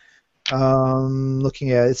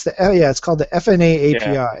 Looking at it, it's called the FNA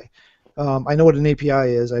API. Yeah. I know what an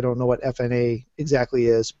API is. I don't know what FNA exactly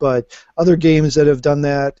is, but other games that have done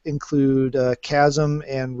that include Chasm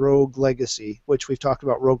and Rogue Legacy, which we've talked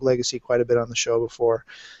about Rogue Legacy quite a bit on the show before.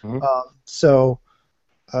 Mm-hmm.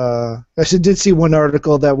 I did see one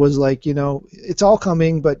article that was like, it's all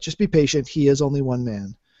coming, but just be patient. He is only one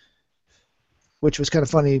man, which was kind of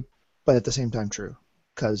funny, but at the same time true,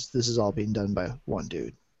 because this is all being done by one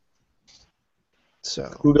dude. So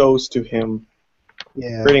kudos to him.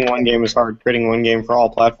 yeah. Creating one game is hard. Creating one game for all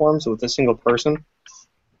platforms with a single person.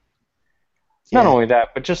 Not Yeah. only that,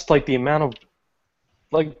 but just like the amount of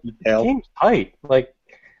like Detail. game's tight. Like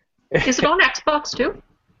Is it on Xbox too?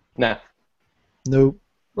 nah. Nope.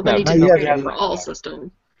 Well, they No, need to not yet. create it for all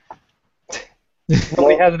systems.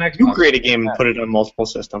 Nobody has an Xbox. You create a game and put it on multiple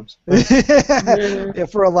systems. Yeah,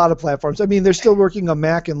 for a lot of platforms. I mean, they're still working on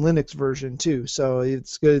Mac and Linux version too, so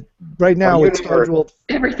it's good. Right now, you it's never- scheduled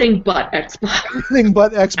Everything but Xbox. everything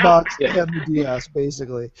but Xbox Yeah. and the DS,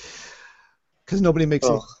 basically, because nobody makes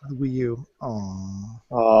it Ugh. for the Wii U. Aww.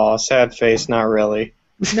 Oh, sad face. Not really.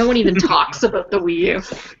 No one even talks about the Wii U.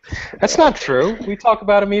 That's not true. We talk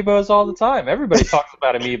about amiibos all the time. Everybody talks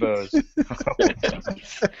about amiibos.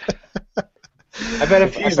 I bet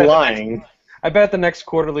if He's lying. I bet the next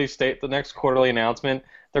quarterly announcement,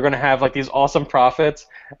 they're going to have like these awesome profits,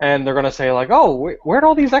 and they're going to say like, "Oh, where'd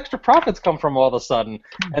all these extra profits come from all of a sudden?"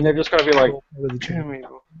 And they're just going to be like, With the "Amiibo."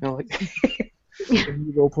 You know, like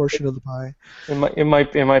amiibo portion of the pie. it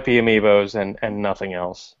might be amiibos and nothing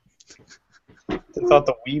else. They thought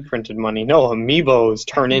the Wii printed money. No, amiibos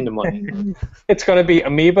turn into money. It's going to be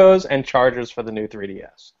amiibos and chargers for the new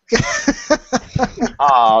 3DS.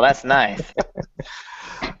 Oh, that's nice.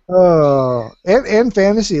 Oh, and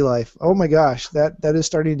Fantasy Life. Oh my gosh, that is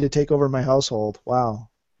starting to take over my household. Wow.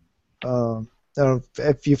 I don't know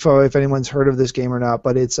if anyone's heard of this game or not,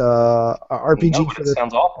 but it's a RPG No, but for it the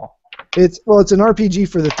sounds awful. it's an RPG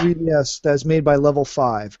for the 3DS that's made by Level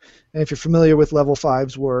 5. And if you're familiar with Level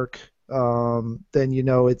 5's work, then you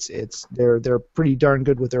know they're pretty darn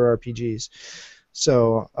good with their RPGs.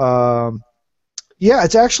 So yeah,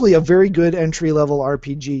 it's actually a very good entry-level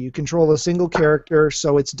RPG. You control a single character,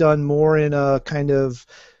 so it's done more in a kind of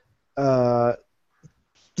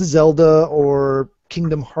Zelda or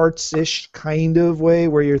Kingdom Hearts-ish kind of way,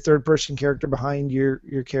 where you're third-person character behind your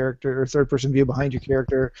character, or third-person view behind your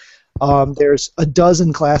character. There's a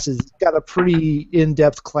dozen classes. It's got a pretty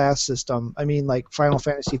in-depth class system. I mean, like Final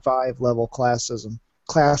Fantasy V level class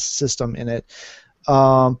system in it.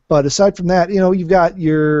 But aside from that, you've got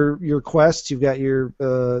your quests, you've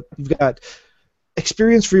got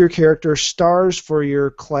experience for your character, stars for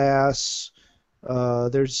your class.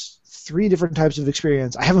 There's 3 different types of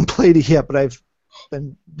experience. I haven't played it yet, but I've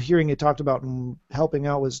been hearing it talked about and helping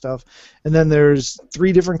out with stuff. And then there's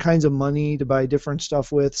 3 different kinds of money to buy different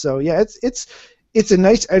stuff with. So yeah, it's a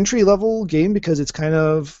nice entry level game because it's kind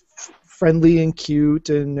of friendly and cute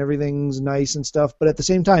and everything's nice and stuff, but at the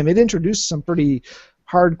same time it introduced some pretty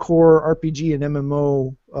hardcore RPG and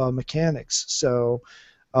MMO mechanics. So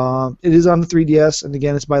it is on the 3DS, and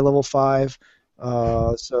again it's by Level 5.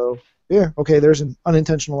 So yeah, okay, there's an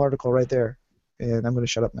unintentional article right there, and I'm going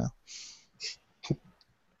to shut up now.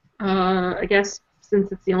 I guess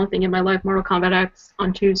since it's the only thing in my life, Mortal Kombat X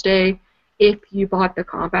on Tuesday. If you bought the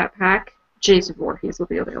combat pack, Jason Voorhees will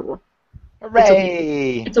be available.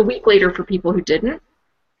 Hooray! It's a week later for people who didn't.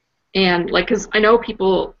 And, because I know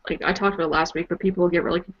people, I talked about it last week, but people get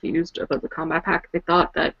really confused about the combat pack. They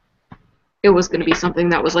thought that it was going to be something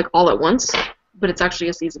that was, all at once, but it's actually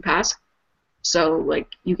a season pass. So,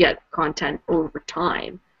 you get content over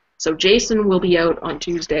time. So Jason will be out on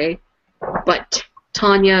Tuesday, but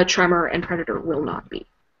Tanya, Tremor, and Predator will not be.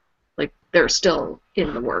 They're still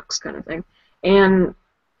in the works kind of thing. And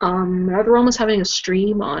NetherRealm is having a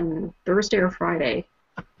stream on Thursday or Friday.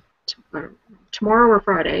 Tomorrow or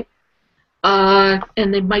Friday.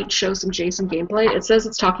 And they might show some Jason gameplay. It says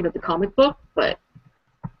it's talking about the comic book, but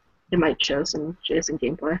it might show some Jason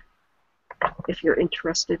gameplay if you're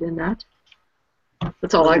interested in that.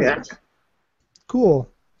 That's all I got. Cool.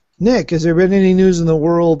 Nick, has there been any news in the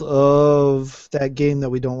world of that game that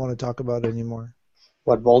we don't want to talk about anymore?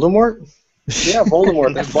 What, Voldemort? Yeah,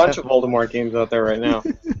 Voldemort. There's a bunch of Voldemort games out there right now.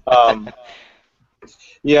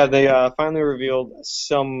 Yeah, they finally revealed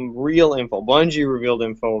some real info. Bungie revealed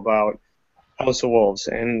info about House of Wolves,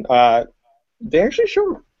 and they actually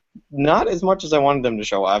showed not as much as I wanted them to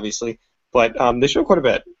show, obviously, but they showed quite a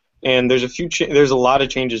bit. And there's a lot of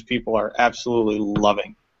changes people are absolutely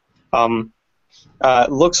loving.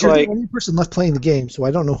 Looks You're like the only person left playing the game, so I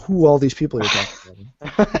don't know who all these people are talking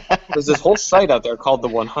about. there's this whole site out there called the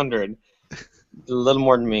 100. A little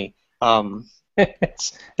more than me.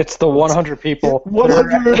 It's the 100 people.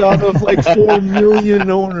 100 out of 4 million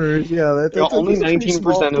owners. Yeah, that's Only a pretty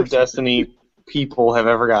small 19% of percentage. Destiny people have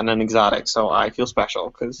ever gotten an exotic, so I feel special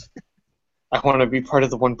because I want to be part of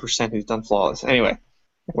the 1% who's done flawless. Anyway,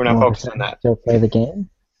 we're not focused on that. Still play the game?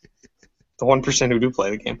 The 1% who do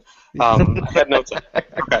play the game. I had notes.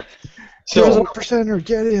 Okay. There's So a percenter.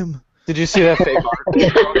 Get him. Did you see that fake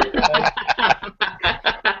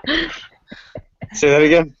art? Say that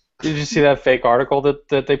again. Did you see that fake article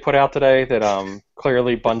that they put out today that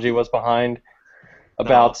clearly Bungie was behind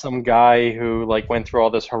about some guy who like went through all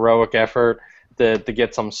this heroic effort to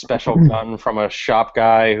get some special gun from a shop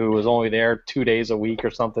guy who was only there 2 days a week or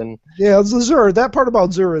something? Yeah, it's Zur. That part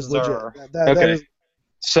about Zur is Zur. legit. That Okay. is,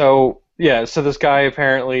 So this guy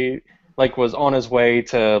apparently like was on his way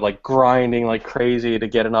to like grinding like crazy to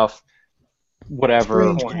get enough whatever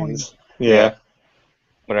strange coins. coins. Yeah.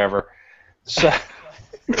 whatever. So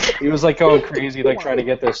he was like going crazy, like trying to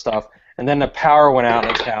get this stuff, and then the power went out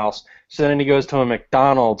in his house. So then he goes to a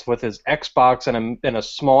McDonald's with his Xbox and a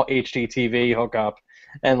small HD TV hookup,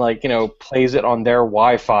 and like plays it on their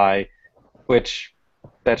Wi-Fi, which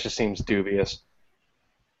that just seems dubious.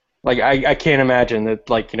 Like I can't imagine that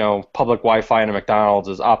like public Wi-Fi in a McDonald's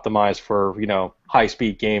is optimized for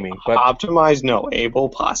high-speed gaming, but Optimized? No. Able?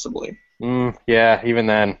 Possibly. yeah, even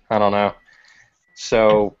then, I don't know.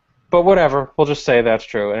 So, but whatever, we'll just say that's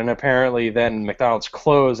true. And apparently then McDonald's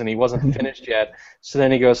closed and he wasn't finished yet, so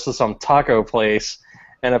then he goes to some taco place,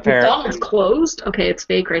 and apparently... McDonald's closed? Okay, it's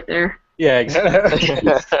fake right there. Yeah,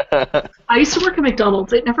 exactly. I used to work at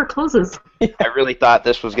McDonald's. It never closes. I really thought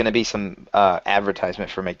this was going to be some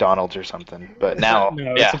advertisement for McDonald's or something, but now,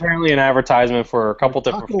 No, yeah. it's apparently an advertisement for a couple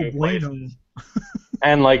different Taco food places. Bueno.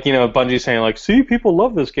 And like, Bungie's saying like, see, people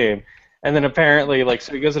love this game. And then apparently, like,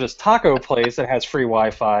 so he goes to this taco place that has free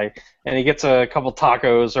Wi-Fi, and he gets a couple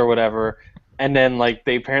tacos or whatever. And then, like,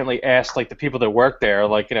 they apparently asked, like, the people that work there,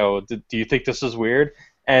 like, do you think this is weird?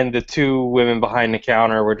 And the two women behind the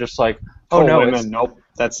counter were just like, oh no, women. it's Nope.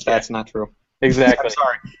 That's not true. exactly. I'm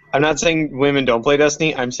sorry. I'm not saying women don't play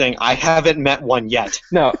Destiny. I'm saying I haven't met one yet.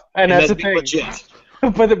 No, and that's the that'd be thing. legit.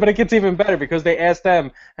 But it gets even better because they asked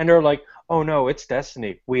them, and they're like, oh no, it's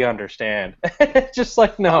Destiny. We understand. It's just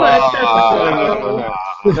like, no.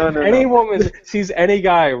 No. Any woman sees any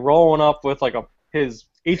guy rolling up with like his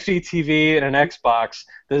HD TV and an Xbox,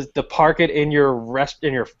 the park it in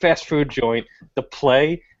your fast food joint to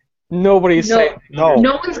play. Nobody's saying No.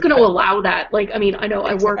 No one's going to allow that. Like, I mean, I know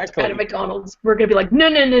I worked Exactly. at a McDonald's. We're going to be like, no.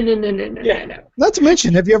 Yeah. Not to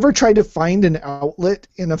mention, have you ever tried to find an outlet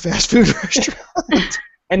in a fast food restaurant?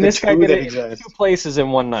 And The this guy two did that it in exist. 2 places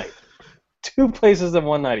in one night. 2 places in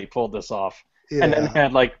one night he pulled this off. Yeah. And then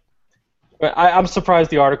had like, I'm surprised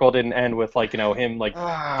the article didn't end with like him like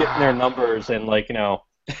getting their numbers and like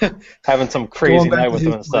having some crazy Going back night to with his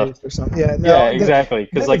them and stuff. place or something. Yeah, no, Yeah, exactly.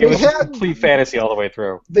 Because like it was just had- complete fantasy all the way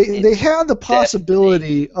through. They had the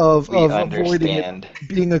possibility of We avoiding it understand.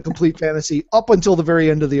 being a complete fantasy up until the very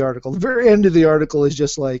end of the article. The very end of the article is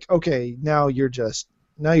just like, okay, now you're just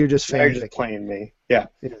Now you're fanfic. just playing me. Yeah.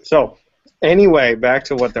 So, anyway, back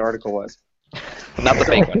to what the article was. Not the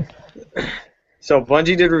fake one. So,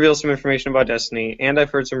 Bungie did reveal some information about Destiny, and I've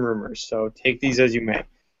heard some rumors, so take these as you may.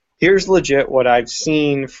 Here's legit what I've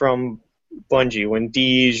seen from Bungie when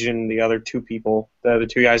Deej and the other 2 people, the other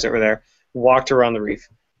 2 guys that were there, walked around the reef.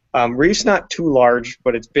 Reef's not too large,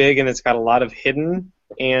 but it's big and it's got a lot of hidden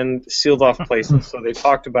and sealed off places. So they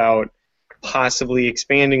talked about possibly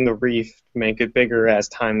expanding the reef to make it bigger as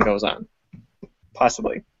time goes on.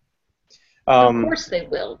 Possibly. Of course they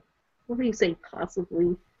will. What do you say,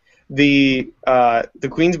 possibly? The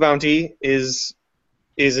Queen's Bounty is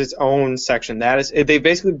its own section. They've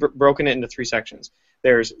basically broken it into 3 sections.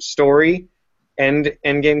 There's story,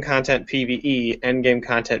 endgame content PvE, endgame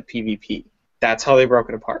content PvP. That's how they broke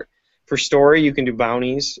it apart. For story, you can do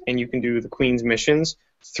bounties and you can do the Queen's missions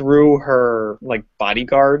through her like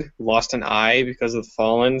bodyguard, lost an eye because of the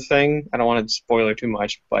Fallen thing. I don't want to spoil her too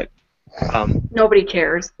much, but Nobody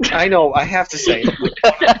cares. I know I have to say it.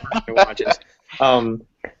 Watches.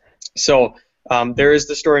 There is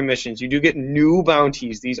the story missions. You do get new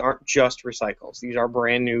bounties. These aren't just recycles. These are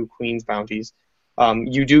brand new Queen's bounties.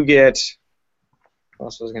 You do get. What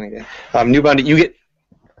else was I going to get? New bounty. You get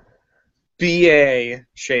BA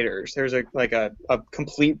shaders. There's a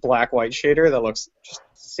complete black-white shader that looks just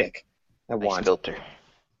sick. I Nice want. filter.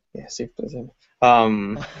 Yeah, safe position.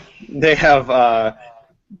 They have.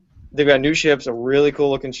 They've got new ships. A really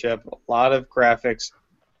cool-looking ship. A lot of graphics.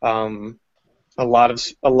 A lot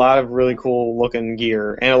of really cool looking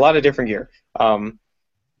gear and a lot of different gear.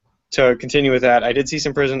 To continue with that, I did see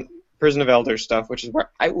some Prison of Elders stuff, which is where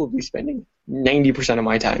I will be spending 90% of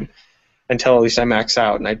my time until at least I max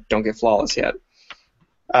out and I don't get flawless yet.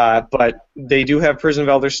 But they do have Prison of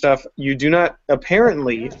Elders stuff. You do not,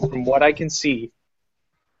 apparently, from what I can see,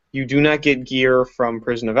 you do not get gear from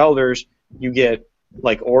Prison of Elders. You get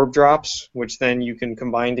like orb drops, which then you can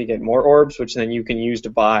combine to get more orbs, which then you can use to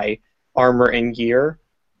buy armor and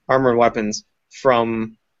weapons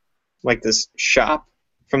from like this shop,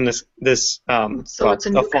 from this So it's a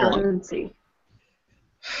new Fallen. currency.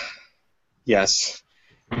 Yes.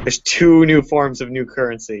 There's 2 new forms of new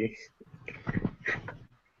currency.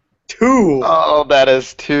 2! Oh, that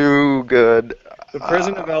is too good. The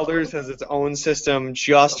Prison of Elders has its own system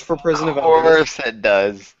just for Prison of Of Elders. course it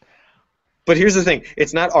does. But here's the thing.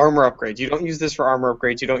 It's not armor upgrades. You don't use this for armor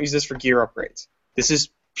upgrades. You don't use this for gear upgrades. This is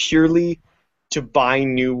purely to buy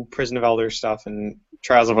new Prison of Elders stuff and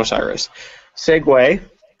Trials of Osiris. Segue.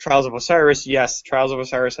 Trials of Osiris, yes, Trials of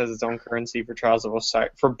Osiris has its own currency for Trials of Osiris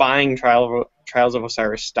for buying Trials of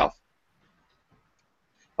Osiris stuff.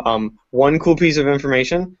 One cool piece of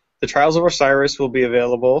information: the Trials of Osiris will be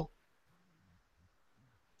available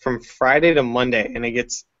from Friday to Monday, and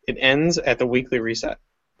it ends at the weekly reset.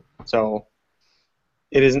 So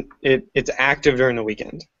it's active during the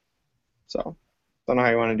weekend. So don't know how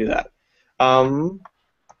you want to do that.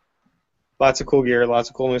 Lots of cool gear, lots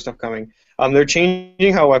of cool new stuff coming. They're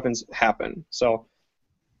changing how weapons happen. So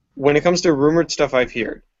when it comes to rumored stuff I've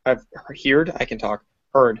heard.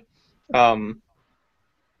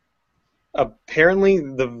 Apparently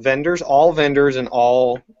all vendors and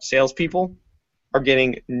all salespeople are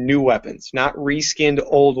getting new weapons, not reskinned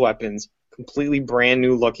old weapons, completely brand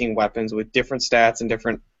new looking weapons with different stats and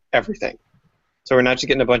different everything. So we're not just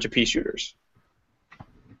getting a bunch of pea shooters.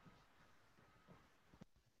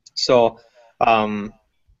 So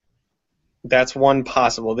that's one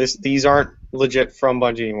possible. These aren't legit from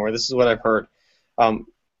Bungie anymore. This is what I've heard.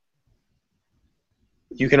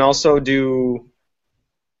 You can also do...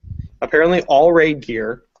 Apparently all raid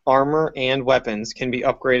gear, armor, and weapons can be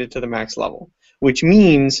upgraded to the max level, which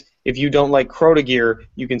means if you don't like Crota gear,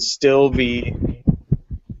 you can still be...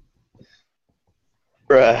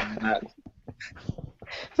 Bruh.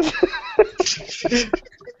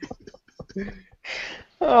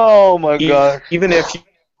 Oh my god. Even if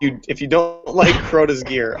you don't like Crota's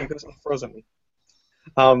gear, I guess it froze on me.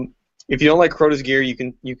 If you don't like Crota's gear, you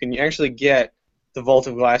can actually get the Vault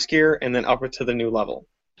of Glass gear and then up it to the new level.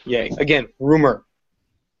 Yay! Again, rumor.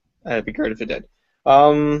 That'd be great if it did.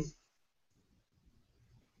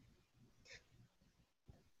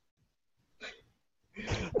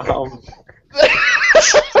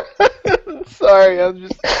 Sorry, I'm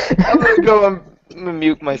gonna go and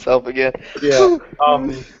mute myself again. Yeah.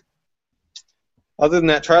 Other than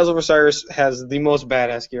that, Trials of Osiris has the most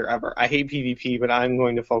badass gear ever. I hate PvP, but I'm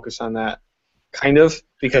going to focus on that, kind of,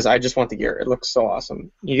 because I just want the gear. It looks so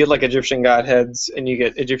awesome. You get like Egyptian godheads, and you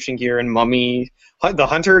get Egyptian gear and mummy. The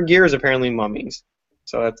hunter gear is apparently mummies,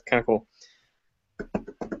 so that's kind of cool.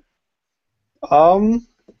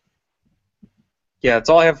 Yeah, that's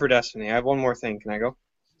all I have for Destiny. I have one more thing. Can I go?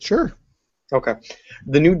 Sure. Okay.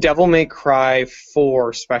 The new Devil May Cry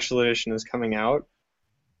 4 Special Edition is coming out,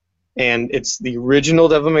 and it's the original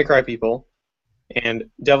Devil May Cry people.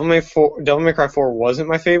 And Devil May Cry 4 wasn't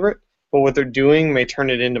my favorite, but what they're doing may turn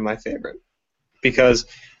it into my favorite, because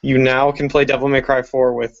you now can play Devil May Cry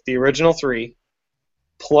 4 with the original 3,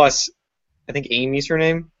 plus I think Amy's her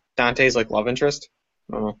name. Dante's like love interest.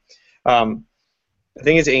 I don't know. I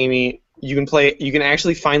think it's Amy. You can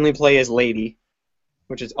actually finally play as Lady,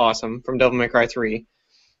 which is awesome, from Devil May Cry 3.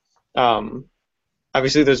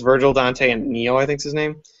 Obviously, there's Virgil, Dante, and Neo, I think's his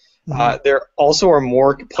name. There also are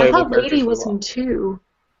more playable I thought characters. Lady was as well. in 2.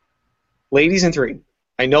 Lady's in 3.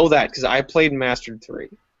 I know that because I played and mastered 3.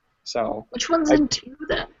 So Which one's in 2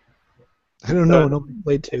 then? I don't know. Nobody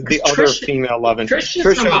played 2. the other female love interest.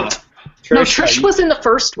 Trish is not. No, Trish was in the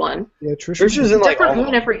first one. Yeah, Trish is in like Different all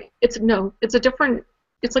one every. It's a different.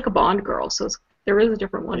 It's like a Bond girl, so there is a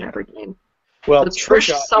different one every game. Well, So it's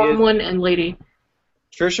Trish, Trisha someone, and Lady.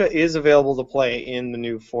 Trisha is available to play in the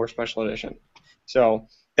new 4 Special Edition. So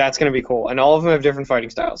that's going to be cool. And all of them have different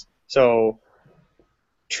fighting styles. So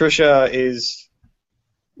Trisha is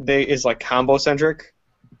like combo-centric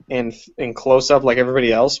and close-up like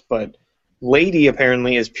everybody else, but Lady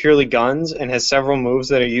apparently is purely guns and has several moves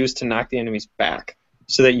that are used to knock the enemies back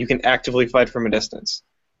so that you can actively fight from a distance.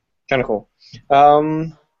 Kind of cool.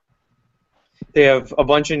 They have a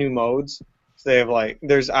bunch of new modes. So they have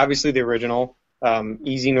there's obviously the original,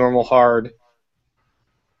 easy, normal, hard,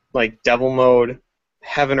 like devil mode,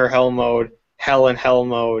 heaven or hell mode, hell and hell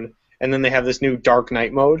mode, and then they have this new dark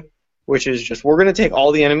night mode, which is just we're going to take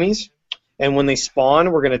all the enemies, and when they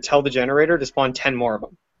spawn, we're going to tell the generator to spawn 10 more of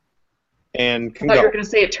them. And I thought you were going to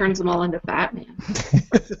say it turns them all into Batman.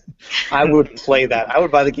 I would play that. I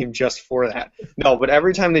would buy the game just for that. No, but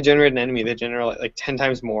every time they generate an enemy, they generate like 10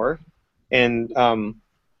 times more. And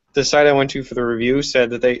the site I went to for the review said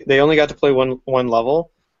that they only got to play one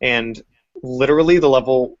level, and literally the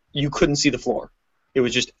level, you couldn't see the floor. It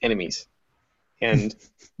was just enemies. And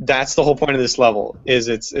that's the whole point of this level, is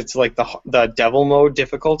it's like the devil mode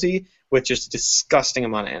difficulty, with just a disgusting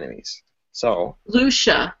amount of enemies. So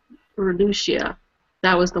Lucia.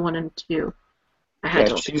 That was the one in 2. I had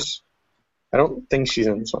to. I don't think she's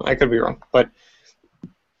in this one. I could be wrong, but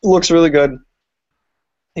looks really good.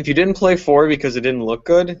 If you didn't play 4 because it didn't look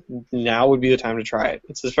good, now would be the time to try it.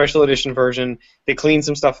 It's the special edition version. They cleaned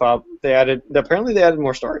some stuff up. Apparently they added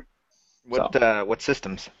more story. What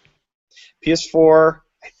systems? PS4,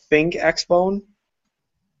 I think Xbone,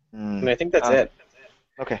 and I think that's it.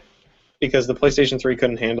 Okay. Because the PlayStation 3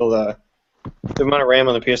 couldn't handle the amount of RAM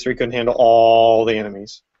on the PS3 couldn't handle all the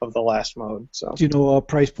enemies of the last mode. So. Do you know a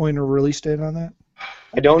price point or release date on that?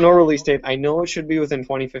 I don't know release date. I know it should be within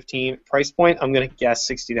 2015. Price point, I'm going to guess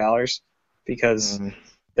 $60 because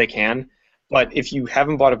they can. But if you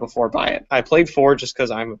haven't bought it before, buy it. I played 4 just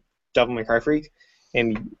because I'm a Devil May Cry freak,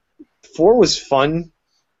 and 4 was fun,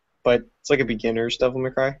 but it's like a beginner's Devil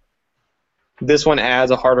May Cry. This one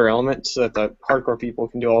adds a harder element so that the hardcore people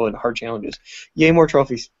can do all the hard challenges. Yay, more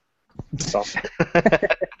trophies. So.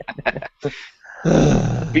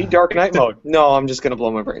 Beat Dark Knight mode. No, I'm just going to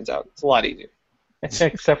blow my brains out. It's a lot easier.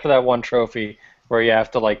 Except for that one trophy where you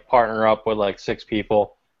have to like partner up with like 6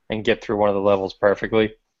 people and get through one of the levels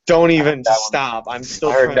perfectly. Don't even stop. I'm still.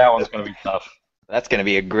 I heard that one's going to be tough. That's going to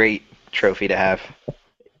be a great trophy to have.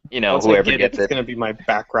 Once whoever gets it. It's going to be my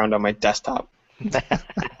background on my desktop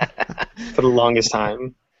for the longest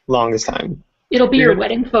time. It'll be your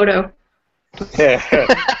wedding photo. You're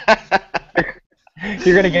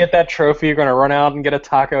going to get that trophy. You're going to run out and get a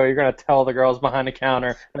taco. You're going to tell the girls behind the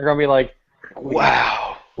counter. They're going to be like,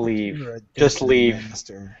 wow, leave. Just leave.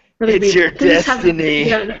 Master. It's your destiny.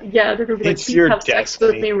 They're going to be like, It's your have sex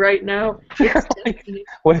with me right now. It's destiny.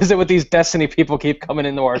 What is it with these Destiny people keep coming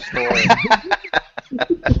into our store?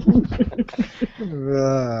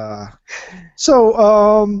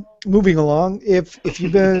 So, moving along, if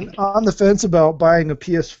you've been on the fence about buying a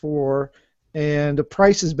PS4 and the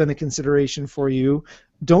price has been a consideration for you,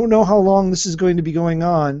 don't know how long this is going to be going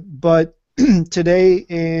on, but today,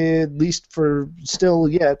 at least for still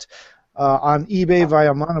yet, on eBay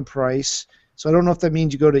via Monoprice. So I don't know if that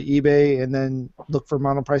means you go to eBay and then look for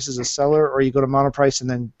Monoprice as a seller, or you go to Monoprice and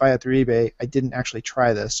then buy it through eBay. I didn't actually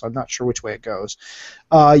try this, so I'm not sure which way it goes.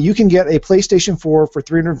 You can get a PlayStation 4 for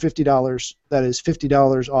 $350. That is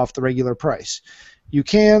 $50 off the regular price. You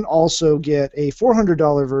can also get a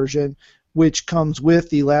 $400 version, which comes with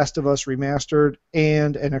The Last of Us Remastered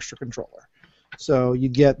and an extra controller. So you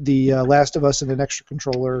get The Last of Us and an extra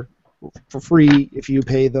controller for free if you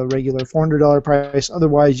pay the regular $400 price.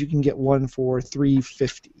 Otherwise, you can get one for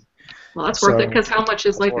 $350. Well, that's worth it because how much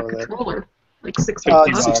is like a controller? Like $60.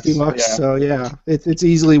 $60. Yeah. So yeah, it's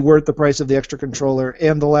easily worth the price of the extra controller.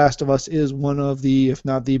 And The Last of Us is one of the, if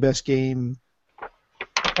not the best game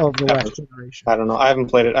of the last generation. I don't know. I haven't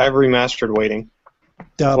played it. I have Remastered waiting.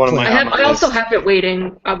 One of my I also have it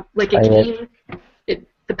waiting. The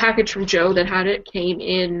package from Joe that had it came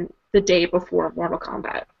in the day before Mortal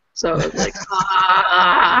Kombat. So it's like,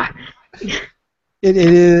 It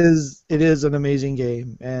is an amazing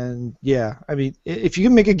game, and yeah, I mean, if you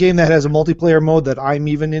can make a game that has a multiplayer mode that I'm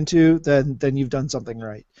even into, then you've done something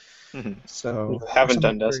right. So I haven't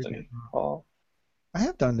done Destiny. Oh. I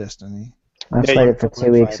have done Destiny. I played it for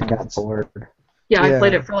 2 weeks and got bored. yeah, I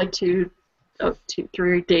played it for like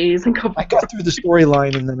 3 days and I got through the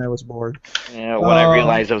storyline and then I was bored. Yeah, when I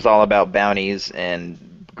realized it was all about bounties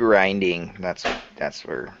and grinding, that's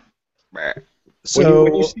where. So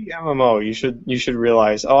when you see MMO, you should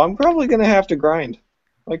realize, I'm probably gonna have to grind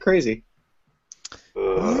like crazy.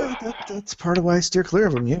 yeah, that's part of why I steer clear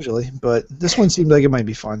of them usually. But this one seemed like it might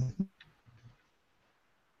be fun.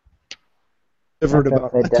 Delivered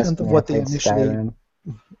about a tenth of what they initially.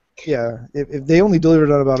 Yeah, if they only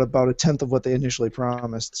delivered on about a tenth of what they initially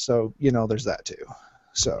promised, so there's that too.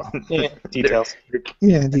 So Yeah, details.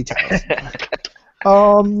 yeah, details.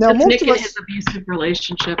 Now most Nick of and us, his abusive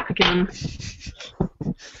relationship again.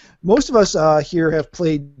 most of us here have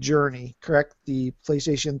played Journey, correct? The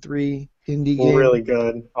PlayStation 3 indie game. Really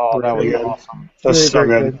good. Oh, that was Really good. awesome. That's so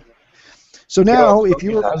Very good. So now, if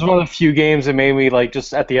you were, That was one of the few games that made me like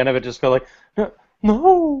just at the end of it just go like,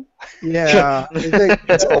 no. yeah,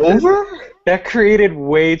 It's over? That created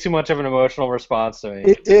way too much of an emotional response to me.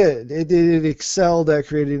 it did. It excelled at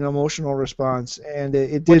creating an emotional response, and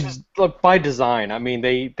it Which did. is look, by design. I mean,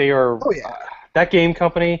 they are. Oh yeah, That game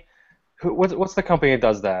company. What's the company that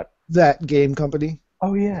does that? that game company.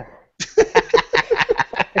 Oh yeah.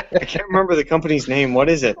 I can't remember the company's name. What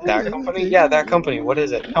is it? That company? Yeah, that company. What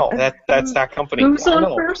is it? No, that's that company. Who's I on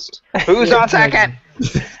know. first? Who's on second?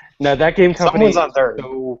 No, that game company Someone's on third.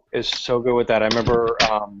 is so good with that. I remember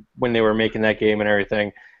when they were making that game and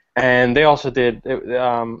everything, And they also did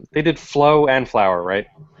they did Flow and Flower, right?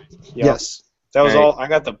 Yep. Yes. That was Right. all. I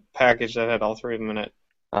got the package that had all three of them in it.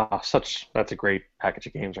 That's a great package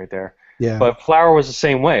of games right there. Yeah. But Flower was the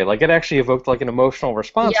same way. Like it actually evoked like an emotional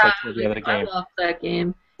response Yeah, like toward the end of the I game. love that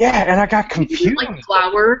game. Yeah, and I got If you confused. didn't like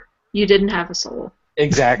Flower, you didn't have a soul.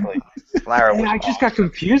 Exactly. Flower And was I just got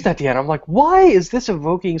confused at the end. I'm like, why is this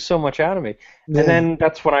evoking so much out of me? Yeah. And then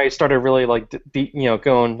that's when I started really like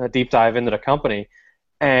going a deep dive into the company,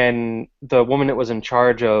 and the woman that was in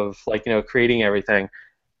charge of like creating everything,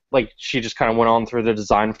 like she just kind of went on through the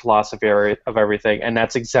design philosophy of everything, and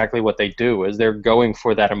that's exactly what they do is they're going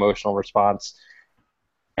for that emotional response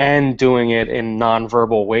and doing it in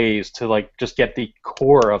nonverbal ways to like just get the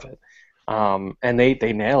core of it, and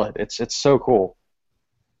they nail it. It's so cool.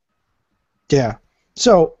 Yeah.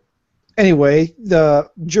 So, anyway, the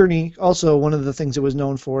Journey, also one of the things it was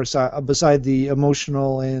known for, beside the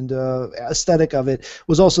emotional and aesthetic of it,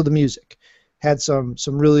 was also the music. Had some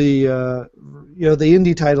really, the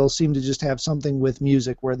indie titles seem to just have something with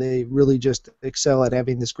music where they really just excel at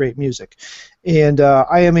having this great music. And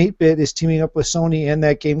IM 8-Bit is teaming up with Sony and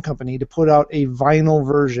that game company to put out a vinyl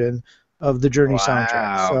version of the Journey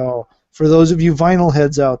soundtrack. So, for those of you vinyl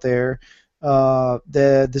heads out there,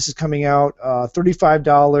 this is coming out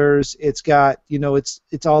 $35. It's got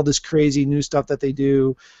it's all this crazy new stuff that they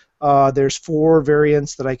do. There's 4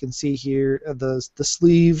 variants that I can see here. The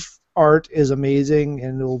sleeve art is amazing,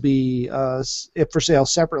 and it will be for sale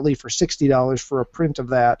separately for $60 for a print of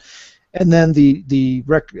that. And then the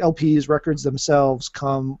LPs records themselves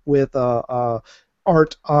come with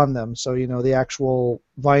art on them. So the actual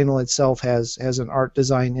vinyl itself has an art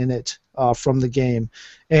design in it from the game,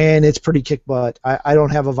 and it's pretty kick butt. I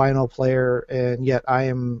don't have a vinyl player, and yet I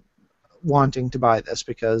am wanting to buy this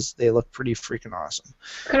because they look pretty freaking awesome.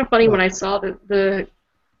 Kind of funny when I saw the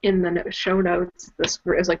in the show notes, this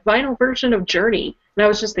it was like vinyl version of Journey, and I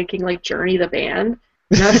was just thinking like Journey the band.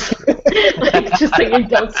 And I was like just thinking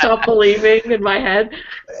Don't Stop Believing in my head.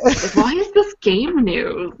 Like, why is this game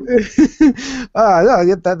news?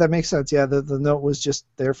 No, that makes sense. Yeah, the note was just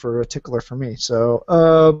there for a tickler for me. So,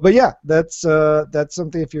 but yeah, that's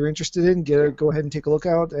something if you're interested in, go ahead and take a look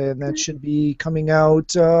out, and that should be coming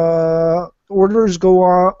out. Orders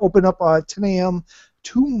open up at 10 a.m.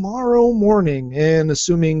 tomorrow morning, and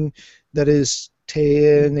assuming that is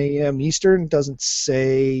 10 a.m. Eastern, doesn't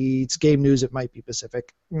say it's game news. It might be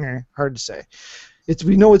Pacific. Hard to say.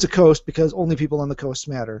 We know it's a coast because only people on the coast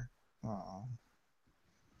matter.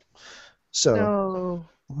 So,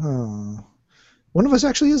 one of us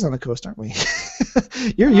actually is on the coast, aren't we?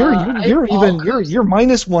 You're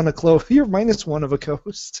minus one You're minus one of a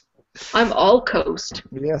coast. I'm all coast.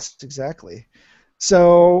 Yes, exactly.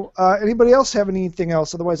 So, anybody else have anything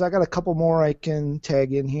else? Otherwise, I got a couple more I can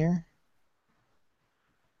tag in here.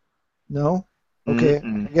 No? Okay,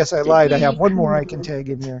 I guess I lied. I have one more I can tag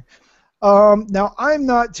in here. Now, I'm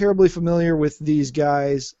not terribly familiar with these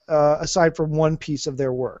guys, aside from one piece of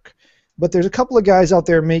their work. But there's a couple of guys out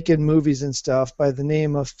there making movies and stuff by the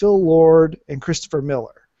name of Phil Lord and Christopher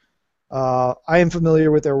Miller. I am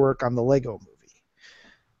familiar with their work on the Lego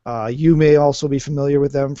Movie. You may also be familiar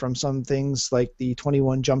with them from some things like the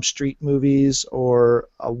 21 Jump Street movies or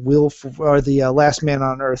the Last Man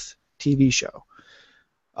on Earth TV show.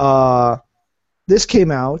 This came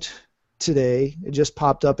out today. It just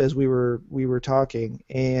popped up as we were talking,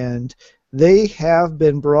 and they have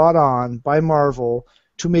been brought on by Marvel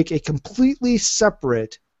to make a completely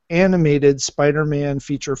separate animated Spider-Man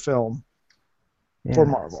feature film for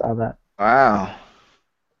Marvel. I saw that. Wow.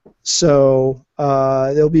 So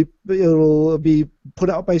it'll be put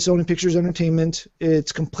out by Sony Pictures Entertainment.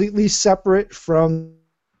 It's completely separate from.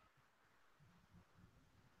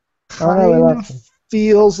 Kind of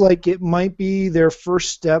feels like it might be their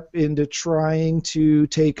first step into trying to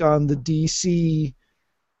take on the DC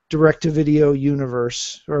direct-to-video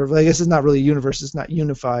universe, or I guess it's not really a universe; it's not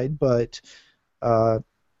unified, but the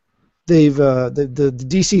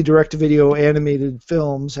DC direct-to-video animated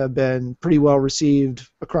films have been pretty well received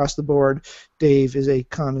across the board. Dave is a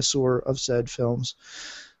connoisseur of said films,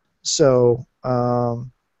 so it'll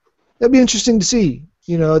be interesting to see.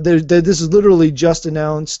 This is literally just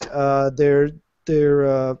announced.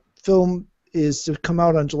 Their film is to come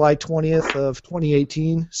out on July 20th of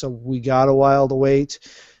 2018, so we got a while to wait.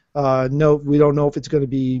 No, we don't know if it's going to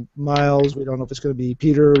be Miles. We don't know if it's going to be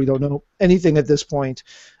Peter. We don't know anything at this point,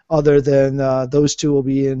 other than those two will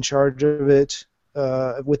be in charge of it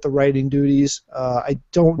with the writing duties. I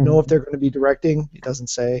don't know if they're going to be directing. It doesn't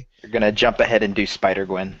say. You're going to jump ahead and do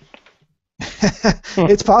Spider-Gwen.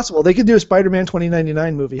 It's possible. They could do a Spider-Man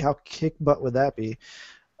 2099 movie. How kick butt would that be?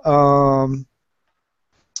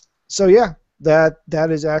 So yeah, that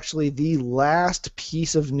is actually the last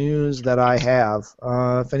piece of news that I have.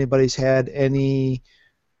 If anybody's had any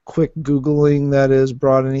quick Googling that has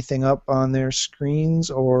brought anything up on their screens,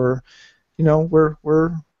 or we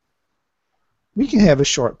can have a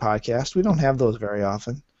short podcast. We don't have those very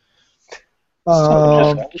often.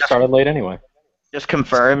 Just started late anyway. Just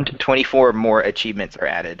confirmed, 24 more achievements are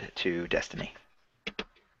added to Destiny.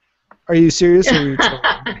 Are you serious? Or are you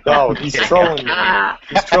trolling? No, he's trolling me.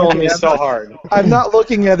 He's trolling me so hard. I'm not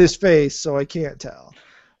looking at his face, so I can't tell.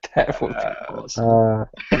 That would be awesome.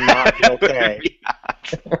 Not be okay.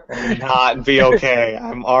 Not be okay.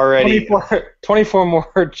 I'm already... 24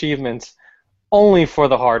 more achievements, only for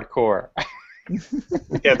the hardcore.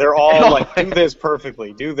 Yeah, they're all like, do this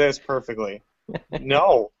perfectly. Do this perfectly.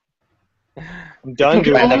 No. I'm done You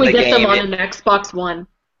doing can that. only the get them game. on an Xbox One.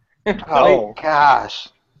 Oh. gosh.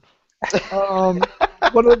 One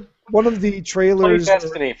of the Play trailers.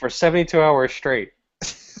 Destiny for 72 hours straight.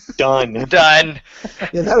 Done. Done.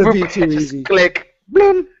 Yeah, that would be too easy. Click.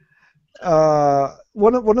 Bloom.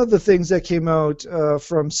 One of the things that came out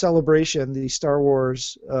from Celebration, the Star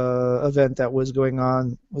Wars event that was going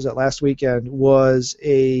on, was it last weekend?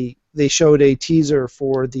 They showed a teaser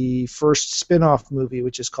for the first spin-off movie,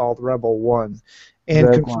 which is called Rebel One, and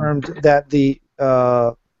Rogue confirmed that the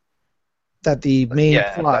main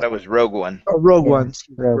Yeah, I plot, thought it was Rogue One. Rogue Yeah, One,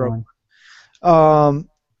 excuse me, Rogue One.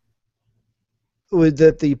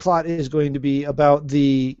 that the plot is going to be about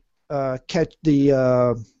the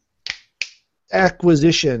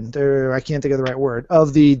acquisition, I can't think of the right word,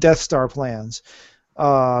 of the Death Star plans.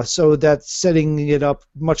 So that's setting it up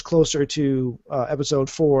much closer to Episode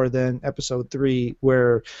 4 than Episode 3,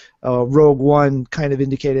 where Rogue One kind of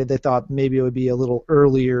indicated they thought maybe it would be a little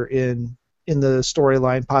earlier in the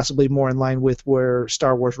storyline, possibly more in line with where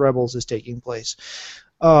Star Wars Rebels is taking place.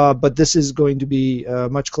 But this is going to be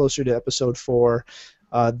much closer to Episode 4.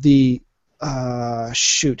 Who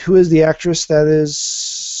is the actress that is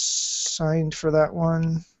signed for that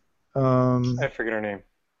one? I forget her name.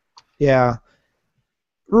 Yeah.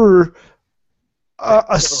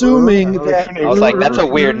 Assuming that I was like, that's a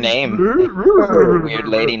weird name. Weird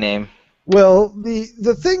lady name. Well,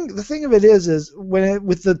 the thing of it is when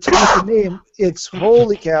with the name, it's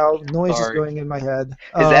holy cow. Noise Sorry. is going in my head.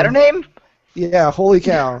 Is that her name? Yeah, holy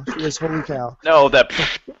cow. She is holy cow. No, that.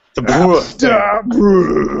 The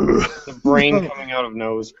brain coming out of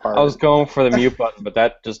nose part. I was going for the mute button, but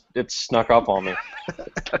that just it snuck up on me.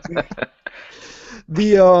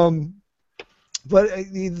 But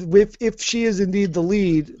if she is indeed the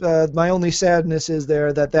lead, my only sadness is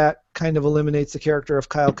that kind of eliminates the character of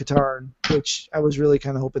Kyle Katarn, which I was really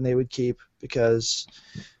kind of hoping they would keep, because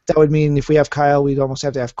that would mean if we have Kyle, we'd almost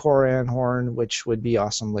have to have Coran Horn, which would be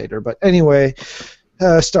awesome later. But anyway,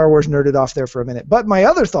 Star Wars nerded off there for a minute. But my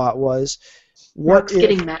other thought was, Mark's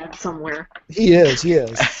getting mad somewhere. He is.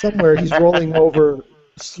 Somewhere he's rolling over,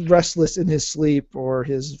 restless in his sleep, or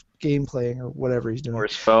his game playing, or whatever he's doing. Or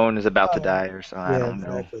his phone is about to die, or so. I don't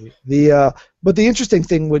know. Exactly. But the interesting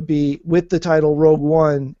thing would be with the title Rogue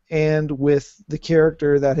One, and with the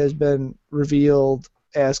character that has been revealed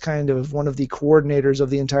as kind of one of the coordinators of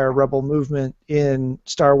the entire Rebel movement in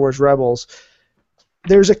Star Wars Rebels.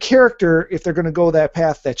 There's a character, if they're going to go that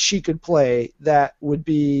path, that she could play that would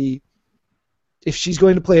be, if she's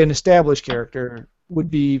going to play an established character,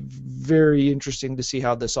 would be very interesting to see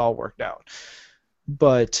how this all worked out.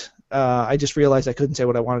 But I just realized I couldn't say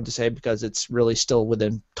what I wanted to say because it's really still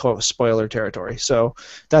within spoiler territory. So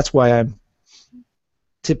that's why I'm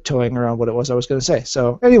tiptoeing around what it was I was going to say.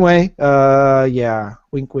 So anyway, yeah,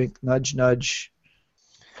 wink, wink, nudge, nudge.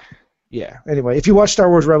 Yeah. Anyway, if you watch Star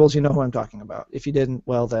Wars Rebels, you know who I'm talking about. If you didn't,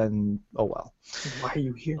 well then, oh well. Why are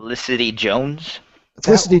you here? Felicity Jones.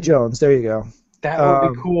 Felicity Jones. There you go. That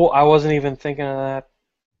would be cool. I wasn't even thinking of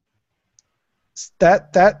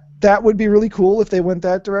that. That would be really cool if they went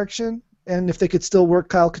that direction, and if they could still work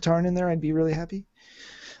Kyle Katarn in there, I'd be really happy.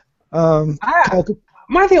 Am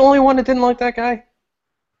I the only one that didn't like that guy?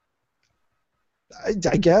 I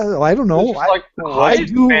guess I don't know. I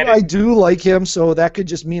do like him, so that could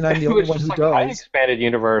just mean I'm the only one who does. Expanded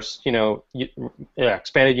universe,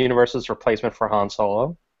 expanded universe's replacement for Han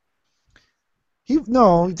Solo.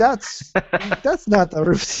 No, that's not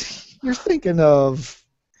the. You're thinking of.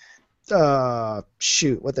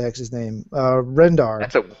 Shoot, what the heck's his name?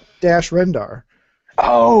 Rendar. Dash Rendar.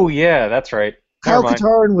 Oh yeah, that's right. Kyle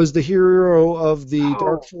Katarn was the hero of the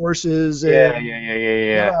Dark Forces. Yeah.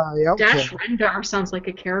 Dash Rendar sounds like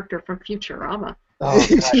a character from Futurama. Oh,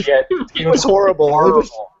 gosh, yeah. It was horrible.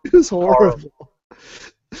 It was horrible.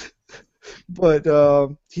 But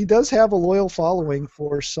he does have a loyal following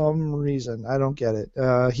for some reason. I don't get it.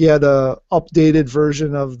 He had a updated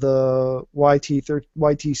version of the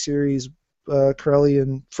YT series,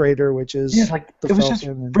 Corellian Freighter, which is the it was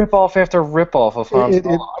Falcon. just rip off after rip off of Han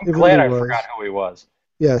Solo. I'm glad really I was. forgot who he was.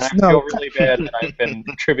 Yes, And I feel really bad that I've been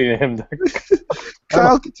attributing him to.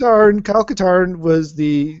 Kyle Katarn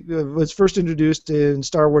was first introduced in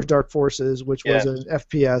Star Wars Dark Forces, which was an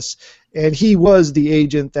FPS, and he was the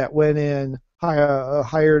agent that went in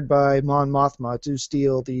hired by Mon Mothma to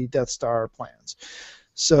steal the Death Star plans.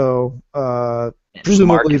 So presumably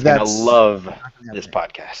Mark is that's gonna love this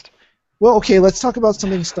podcast. Well, okay, let's talk about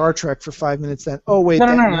something Star Trek for 5 minutes then. Oh wait, No,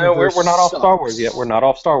 we're not off Star Wars yet. We're not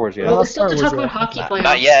off Star Wars yet. Well, we Star still have to Wars talk about yet. hockey playoffs.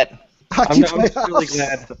 Not yet. Hockey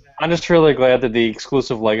I'm just really glad that the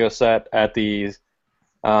exclusive Lego set at the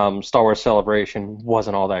Star Wars Celebration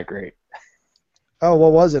wasn't all that great. Oh,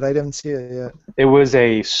 what was it? I didn't see it yet. It was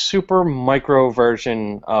a super micro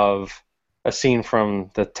version of a scene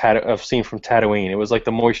from Tatooine. It was like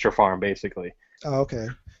the moisture farm, basically. Oh, okay.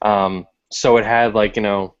 So it had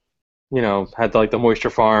had like the moisture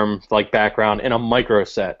farm like background in a micro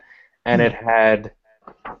set, and it had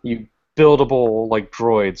buildable like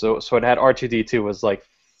droids. So it had R2D2 was like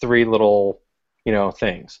 3 little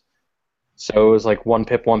things. So it was like one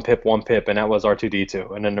pip, and that was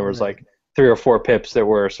R2D2, and then there was like 3 or 4 pips that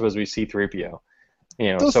were supposed to be C3PO.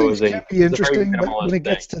 Those so it things was can be interesting, but minimalist when it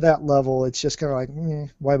gets to that level, it's just kind of like,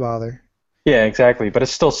 why bother? Yeah, exactly. But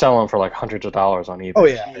it's still selling for like hundreds of dollars on eBay. Oh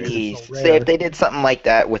yeah. Jeez. So Say if they did something like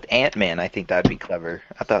that with Ant-Man, I think that'd be clever.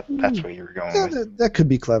 I thought that's where you were going with. That could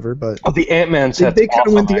be clever, but Oh, the Ant-Man set. they kind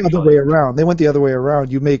of went the other way around. They went the other way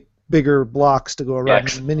around. You make bigger blocks to go around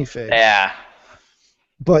the minifig. Yeah.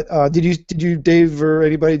 But did you, Dave, or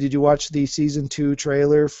anybody, did you watch the season 2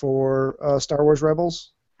 trailer for Star Wars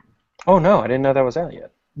Rebels? Oh no, I didn't know that was out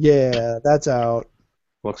yet. Yeah, that's out.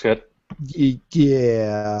 Looks good.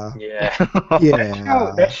 Yeah. Yeah.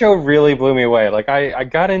 Yeah. That show really blew me away. Like I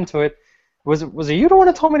got into it. Was it you the one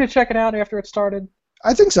that told me to check it out after it started?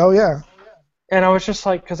 I think so. Yeah. And I was just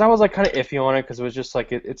like, because I was like kind of iffy on it, because it was just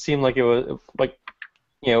like it seemed like it was like,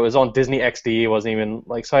 it was on Disney XD. It wasn't even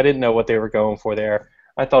like, so I didn't know what they were going for there.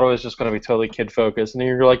 I thought it was just going to be totally kid focused, and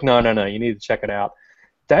you're like, no, you need to check it out.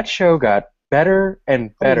 That show got better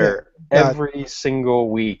and better every single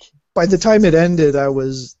week. By the time it ended, I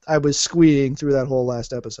was squeeing through that whole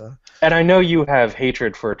last episode. And I know you have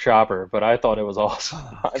hatred for Chopper, but I thought it was awesome.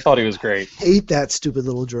 I thought he was great. Hate that stupid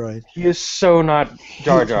little droid. He is so not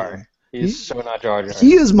Jar Jar. He's so not Jar Jar.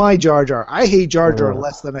 He is my Jar Jar. I hate Jar Jar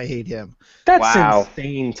less than I hate him. That's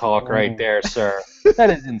insane talk right there, sir. That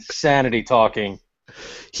is insanity talking.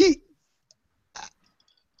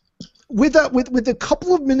 With a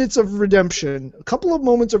couple of minutes of redemption, a couple of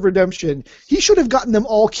moments of redemption, he should have gotten them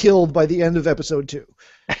all killed by the end of episode 2.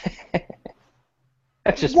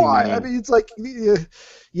 That's just why? mean. I mean, it's like,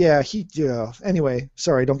 Anyway,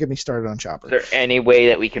 sorry, don't get me started on Chopper. Is there any way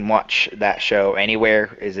that we can watch that show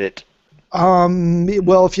anywhere? Is it?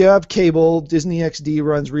 Well, if you have cable, Disney XD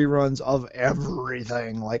runs reruns of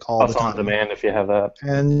everything, like all the time. On demand if you have that.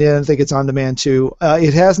 And I think it's on demand too.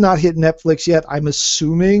 It has not hit Netflix yet. I'm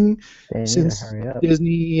assuming since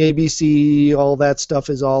Disney, ABC, all that stuff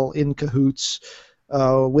is all in cahoots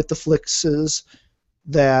with the Flixes,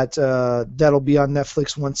 that that'll be on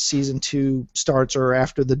Netflix once season 2 starts or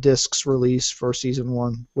after the discs release for season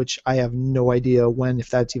 1, which I have no idea when, if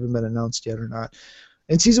that's even been announced yet or not.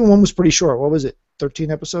 And season 1 was pretty short. What was it?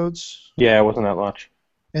 13 episodes? Yeah, it wasn't that much.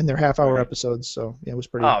 And they're half-hour episodes, so yeah, it was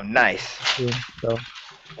pretty. Oh, nice. So.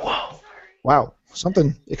 Wow,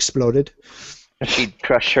 something exploded. She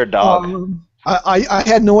crushed her dog. I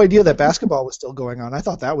had no idea that basketball was still going on. I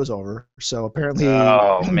thought that was over. So apparently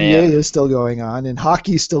NBA is still going on, and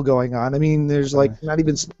hockey's still going on. I mean, there's like not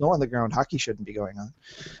even snow on the ground. Hockey shouldn't be going on.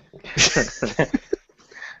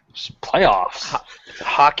 Playoffs.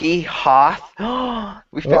 Hockey, Hoth.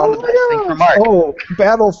 We found the best thing for Mark. Oh,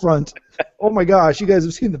 Battlefront. Oh my gosh, you guys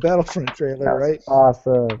have seen the Battlefront trailer, right?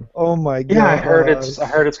 Awesome. Oh my god. Yeah, I heard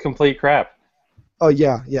it's complete crap. Oh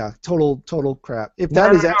yeah, total crap. If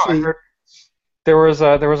that is actually there was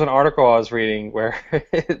an article I was reading where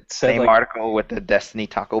it said same article with the Destiny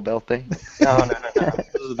Taco Bell thing. No.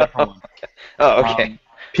 This is a different one. Oh, okay.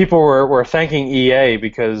 People were thanking EA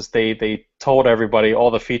because they told everybody all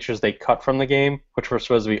the features they cut from the game, which were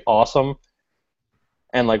supposed to be awesome,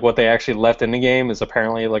 and like what they actually left in the game is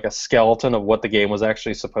apparently like a skeleton of what the game was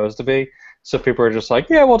actually supposed to be. So people are just like,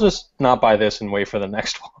 yeah, we'll just not buy this and wait for the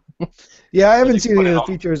next one. Yeah, I haven't They seen put any it of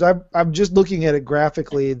the on. features. I'm just looking at it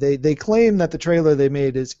graphically. They claim that the trailer they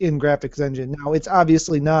made is in graphics engine. Now it's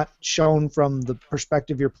obviously not shown from the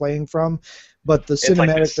perspective you're playing from, but the It's like the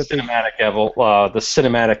cinematic that they the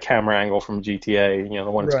cinematic camera angle from GTA. The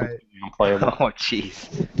one that's right. completely unplayable. Oh,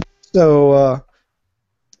 jeez. So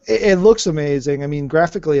it looks amazing. I mean,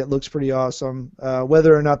 graphically it looks pretty awesome.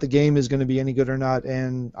 Whether or not the game is going to be any good or not,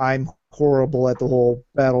 and I'm horrible at the whole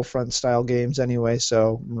Battlefront style games anyway.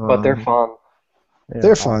 So, But they're fun.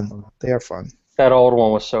 they're fun. They are fun. That old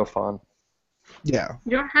one was so fun. Yeah.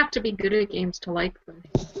 You don't have to be good at games to like them.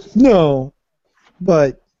 No,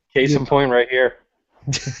 but Case in point, right here.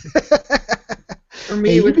 For me,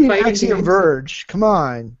 hey, you with beat fighting Axiom games, Verge. Come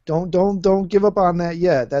on, don't give up on that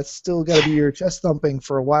yet. That's still got to be your chest thumping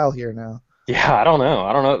for a while here now. Yeah, I don't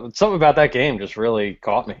know. Something about that game just really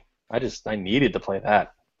caught me. I needed to play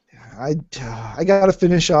that. I got to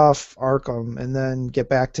finish off Arkham and then get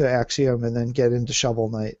back to Axiom and then get into Shovel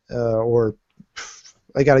Knight, or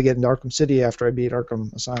I got to get into Arkham City after I beat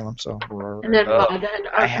Arkham Asylum. So and then by then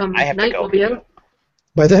Arkham I have to Knight go. will be out.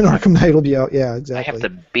 by then Arkham Knight will be out. Yeah, I exactly. have to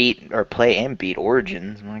beat or play and beat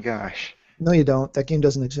Origins. My gosh. No, you don't. That game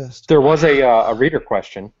doesn't exist. There was a reader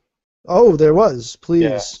question. Oh, there was.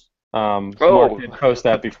 Please, Mark did post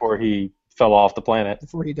that before he fell off the planet.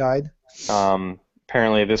 before he died.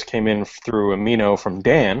 Apparently, this came in through Amino from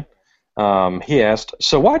Dan. He asked,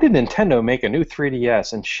 "So why did Nintendo make a new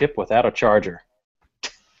 3DS and ship without a charger?"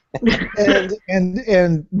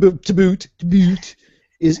 and to boot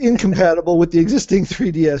is incompatible with the existing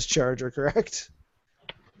 3DS charger, correct?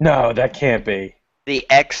 No, that can't be. The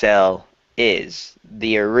XL is.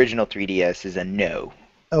 The original 3DS is a no.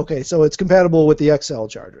 Okay, so it's compatible with the XL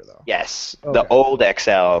charger, though. Yes. Okay. The old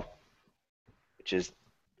XL, which is,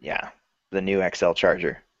 the new XL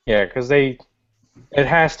charger. Yeah, because it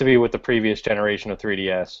has to be with the previous generation of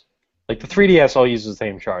 3DS. Like the 3DS all uses the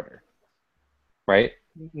same charger, right?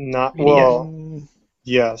 Not well.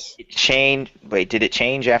 Yes. Wait, did it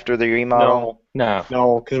change after the remodel? No.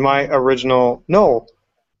 Because my original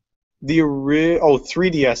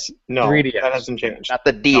 3DS. No, 3DS. that hasn't changed. Not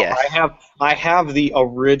the No, DS. I have the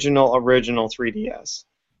original 3DS,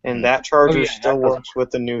 and that charger yeah, still that doesn't works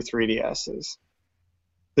with the new 3DSs.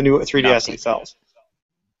 The new 3DS Not XLs.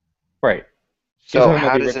 Right. So You're talking how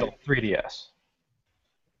about the does original 3DS.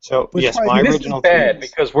 So Which yes, one- my This original is bad 3DS.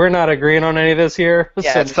 because we're not agreeing on any of this here.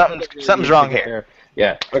 Yeah, something's wrong here.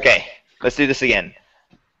 Yeah. Okay, let's do this again.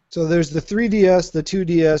 So there's the 3DS, the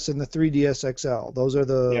 2DS, and the 3DS XL. Those are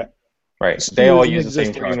the Yeah. Right. SKUs They all in use the same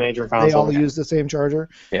existence. Three charger. major they all consoles, use the same charger.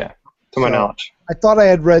 Yeah. to my So- knowledge. I thought I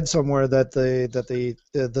had read somewhere that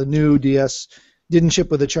the new DS didn't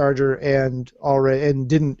ship with a charger and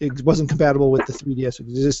it wasn't compatible with the 3DS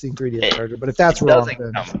existing 3DS charger. But if that's It wrong, doesn't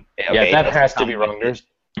then come. Yeah, Okay, it that doesn't has to come be with wrong.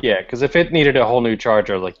 Because if it needed a whole new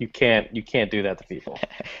charger, like you can't do that to people.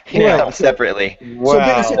 It Right. comes separately. Wow.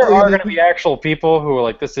 basically- There are going to be actual people who are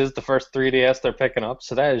like, this is the first 3DS they're picking up,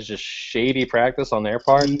 so that is just shady practice on their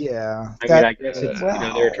part. yeah, I guess it's, they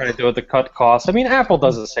were trying to do it to cut costs. I mean, Apple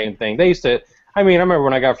does the same thing. They used to. I mean, I remember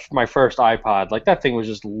when I got my first iPod, like that thing was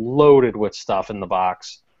just loaded with stuff in the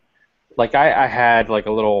box. Like I had like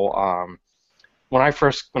a little when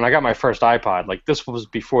I got my first iPod, like this was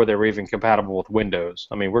before they were even compatible with Windows.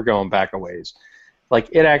 I mean, we're going back a ways. Like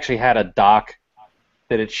it actually had a dock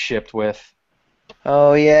that it shipped with,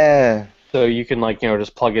 Oh yeah. so you can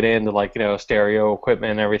just plug it into stereo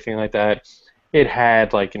equipment and everything like that. It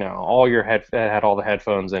had all it had all the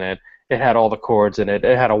headphones in it. It had all the cords in it.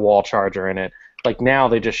 It had a wall charger in it. Like now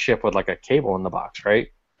they just ship with like a cable in the box, right?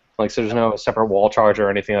 Like so there's no separate wall charger or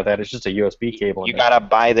anything like that. It's just a USB cable. You in there. gotta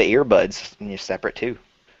buy the earbuds, and you're separate too.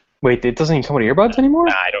 Wait, it doesn't even come with earbuds anymore?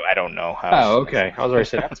 I don't know how. Oh, okay. I was already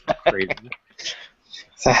saying that's crazy.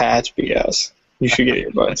 That's BS. You should get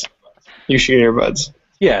earbuds. You should get earbuds.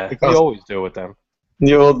 Yeah, Because- you always do with them.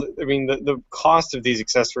 The cost of these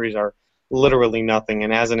accessories are literally nothing.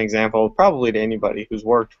 And as an example, probably to anybody who's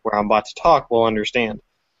worked where I'm about to talk will understand.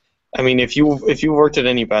 I mean, if you worked at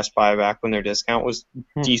any Best Buy back when their discount was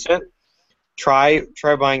decent, try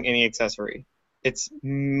buying any accessory. It's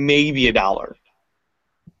maybe $1,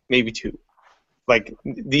 maybe $2. Like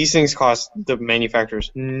these things cost the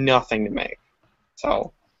manufacturers nothing to make.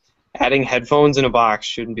 So adding headphones in a box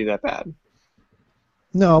shouldn't be that bad.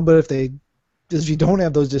 no. But if you don't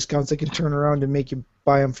have those discounts, they can turn around and make you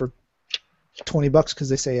buy them for $20 because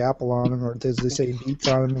they say Apple on them, or they say Beats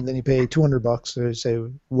on them, and then you pay $200 or they say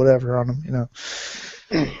whatever on them.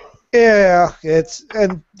 Yeah,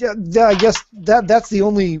 I guess that's the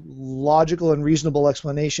only logical and reasonable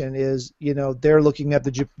explanation is, they're looking at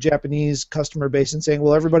the Japanese customer base and saying,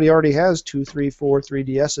 well, everybody already has 2, 3, 4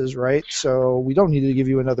 3DSs, right? So we don't need to give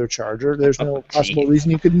you another charger. There's no possible reason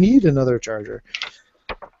you could need another charger.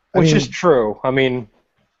 Which is true. I mean,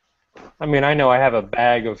 I know I have a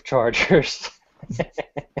bag of chargers.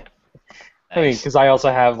 I mean, because I also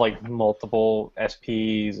have like multiple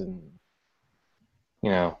SPs and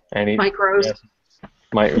micros.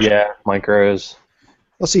 Micros.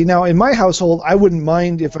 Well, see, now in my household, I wouldn't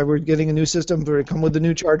mind if I were getting a new system to come with a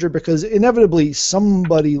new charger because inevitably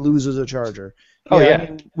somebody loses a charger. Oh, yeah. I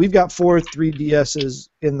mean, we've got 4 3DSs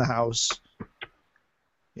in the house.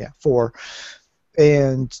 Yeah, 4.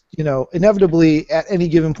 And, inevitably at any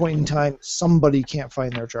given point in time, somebody can't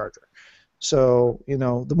find their charger. So,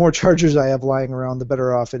 the more chargers I have lying around, the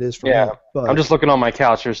better off it is for me. But I'm just looking on my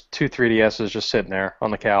couch. There's 2 3DSs just sitting there on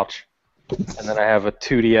the couch. And then I have a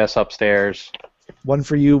 2DS upstairs. One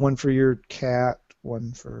for you, one for your cat,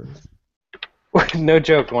 one for... No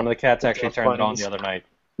joke, one of the cats actually turned it on the other night.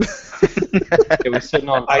 It was sitting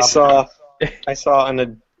on top I saw an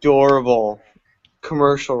adorable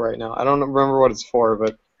commercial right now. I don't remember what it's for,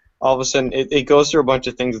 but all of a sudden it goes through a bunch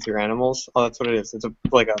of things with your animals. Oh, that's what it is.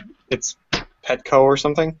 It's Petco or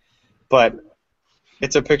something, but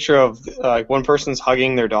it's a picture of one person's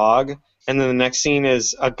hugging their dog, and then the next scene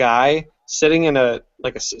is a guy sitting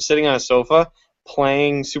sitting on a sofa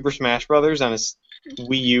playing Super Smash Brothers on his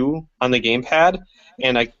Wii U on the gamepad,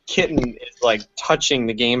 and a kitten is like touching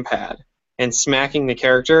the gamepad and smacking the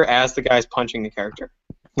character as the guy's punching the character.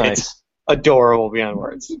 Nice. It's adorable beyond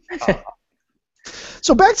words.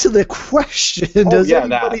 So back to the question: Does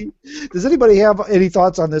anybody have any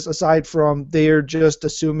thoughts on this aside from they're just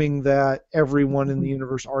assuming that everyone in the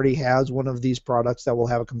universe already has one of these products that will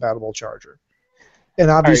have a compatible charger? And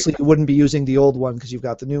obviously, you wouldn't be using the old one because you've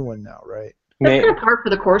got the new one now, right? That's kind of par for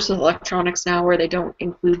the course of electronics now, where they don't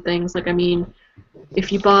include things like,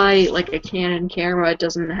 if you buy like a Canon camera, it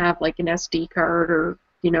doesn't have like an SD card or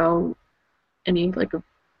any like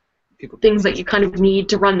things that you kind of need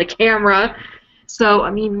to run the camera. So,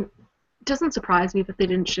 it doesn't surprise me that they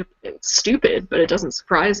didn't ship. It's stupid, but it doesn't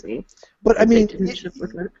surprise me. But they didn't ship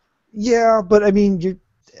with it. Yeah, but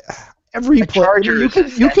every charger you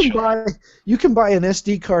can buy an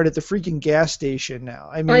SD card at the freaking gas station now.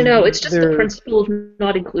 I know, it's just the principle of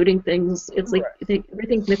not including things. It's like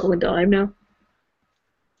everything's nickel and dime now.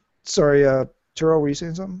 Sorry, Turo, were you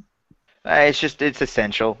saying something? It's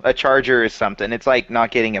essential. A charger is something. It's like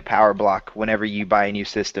not getting a power block whenever you buy a new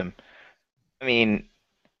system. It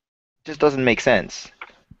just doesn't make sense.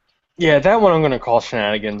 Yeah, that one I'm going to call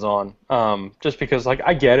shenanigans on. Just because,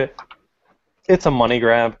 I get it. It's a money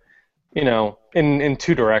grab, in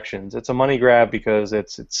 2 directions. It's a money grab because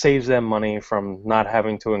it saves them money from not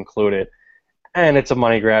having to include it. And it's a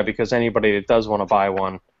money grab because anybody that does want to buy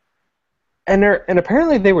one. And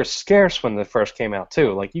apparently they were scarce when they first came out,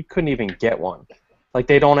 too. You couldn't even get one.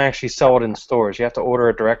 They don't actually sell it in stores. You have to order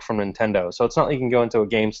it direct from Nintendo. So it's not like you can go into a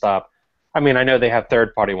GameStop. I know they have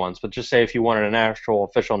third-party ones, but just say if you wanted an actual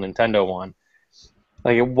official Nintendo one,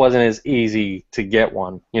 it wasn't as easy to get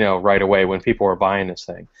one, right away when people were buying this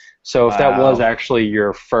thing. So if that was actually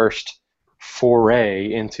your first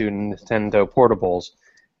foray into Nintendo portables,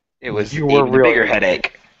 it was even a bigger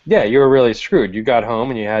headache. Yeah, you were really screwed. You got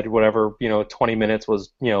home and you had whatever 20 minutes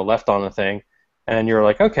was left on the thing, and you were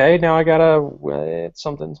like, okay, now I gotta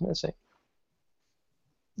something's missing.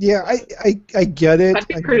 Yeah, I get it. I'd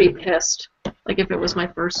be pretty pissed. If it was my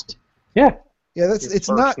first. Yeah. Yeah, it's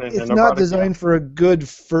not designed for a good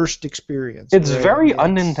first experience. It's very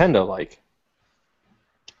un-Nintendo-like.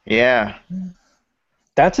 Yeah.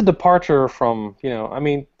 That's a departure from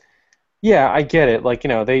yeah, I get it.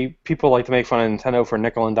 People like to make fun of Nintendo for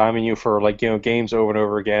nickel and diming you for games over and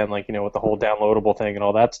over again, with the whole downloadable thing and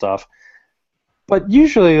all that stuff. But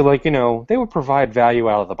usually, they would provide value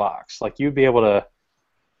out of the box. You'd be able to.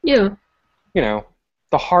 Yeah.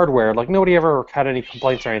 The hardware. Nobody ever had any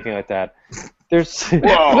complaints or anything like that. There's.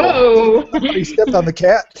 Whoa! You stepped on the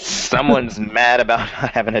cat. Someone's mad about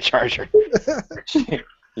not having a charger.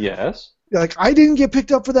 Yes. You're I didn't get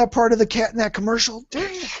picked up for that part of the cat in that commercial. Dang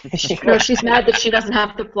it. No, she's mad that she doesn't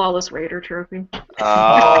have the Flawless Raider trophy.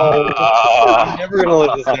 I'm never gonna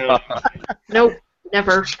live this down. Nope,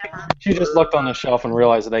 never. She just looked on the shelf and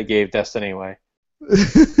realized that I gave Destiny away.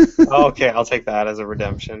 Okay, I'll take that as a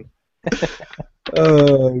redemption.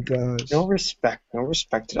 Oh gosh. No respect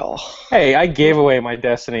at all. Hey, I gave away my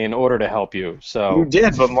Destiny in order to help you, You so...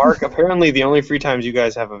 did, but Mark, apparently the only free times you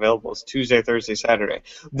guys have available is Tuesday, Thursday, Saturday.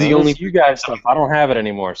 The Well, only this you guys stuff, I don't have it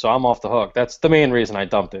anymore, so I'm off the hook. That's the main reason I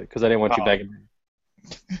dumped it, because I didn't want you Oh. begging me.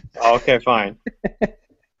 Oh, okay, fine.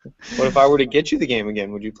 What if I were to get you the game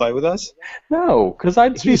again? Would you play with us? No, because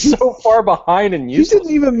I'd be so far behind and He useless.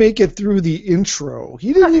 didn't even make it through the intro.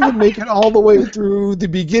 He didn't even make it all the way through the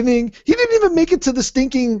beginning. He didn't even make it to the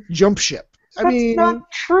stinking jump ship. I mean, not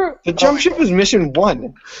true. The jump ship was mission 1.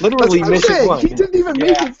 that's Literally what I'm mission saying. 1. He didn't even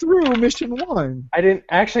make Yeah. it through mission 1. I didn't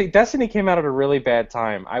actually. Destiny came out at a really bad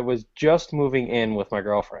time. I was just moving in with my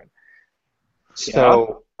girlfriend,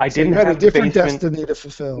 so I So you didn't had a have the different basement. destiny to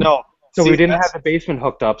fulfill. No. So see, we didn't that's- have the basement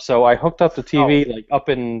hooked up. So I hooked up the TV like up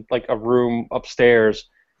in like a room upstairs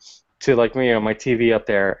to like my TV up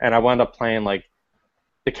there, and I wound up playing like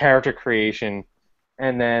the character creation,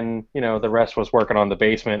 and then the rest was working on the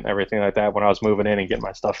basement and everything like that when I was moving in and getting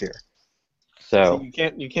my stuff here. So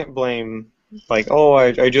See, you can't blame like,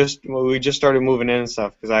 oh, we just started moving in and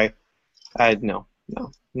stuff, because no.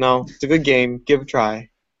 It's a good game. Give it a try.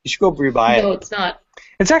 You should go rebuy it. No, it's not.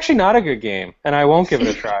 it's actually not a good game, and I won't give it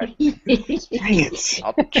a try. Dang it.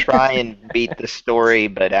 I'll try and beat the story,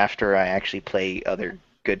 but after I actually play other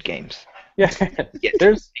good games. Yeah, Get,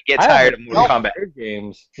 there's get I tired have of Mortal Kombat. better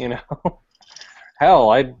games,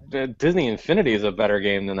 Hell, Disney Infinity is a better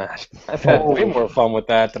game than that. I've had way more fun with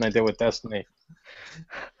that than I did with Destiny.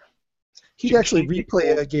 He'd actually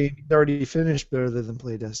replay a game he'd already finished better than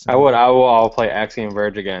play Destiny. I'll play Axiom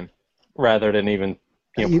Verge again, rather than even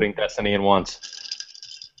You- putting Destiny in once.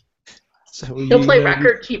 So He'll play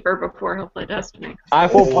Record Keeper before he'll play Destiny. I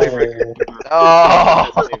will play Record.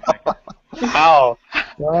 Oh! Wow.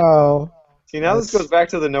 Wow. See, now this goes back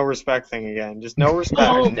to the no respect thing again. Just no respect.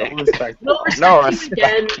 Oh. No respect. No respect No to you respect.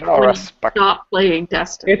 again No when you respect. stop playing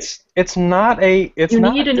Destiny. It's not a it's You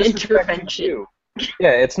not need a an disrespect to intervention. you.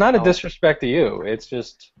 Yeah, it's not a No. disrespect to you. It's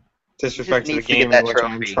just Disrespect to the needs to get game that in which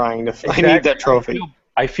I'm trophy. trying to. I Exactly. need that trophy.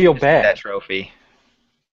 I feel That bad. trophy.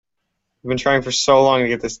 I've been trying for so long to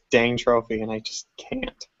get this dang trophy, and I just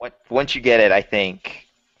can't. Once you get it, I think.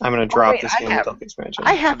 I'm gonna drop wait, this I game have- without the expansion.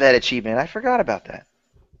 I have that achievement. I forgot about that.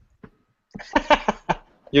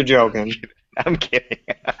 You're joking. I'm kidding.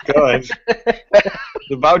 Good.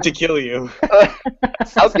 It's about to kill you.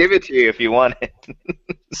 I'll give it to you if you want it.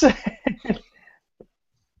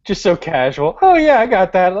 Just so casual. Oh yeah, I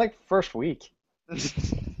got that like first week. I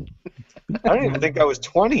don't even think I was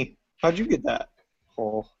 20. How'd you get that?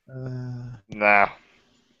 Oh. Nah.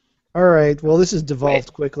 All right. Well, this has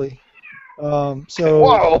devolved quickly. So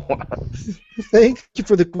Whoa! thank you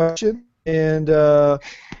for the question. And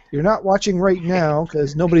you're not watching right now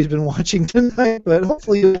because nobody's been watching tonight, but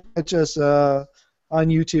hopefully you'll catch us on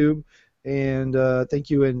YouTube. And thank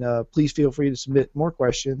you, and please feel free to submit more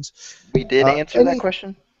questions. We did answer any- that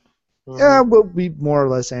question? Yeah, well, we more or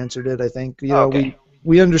less answered it, I think. You know, Okay.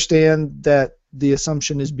 we understand that the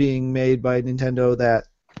assumption is being made by Nintendo that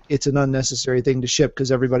it's an unnecessary thing to ship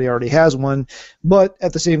because everybody already has one, but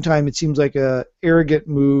at the same time, it seems like a arrogant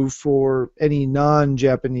move for any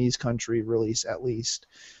non-Japanese country release, at least.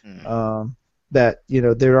 That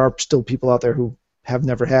there are still people out there who have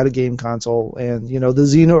never had a game console, and the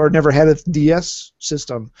Xeno or never had a DS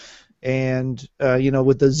system, and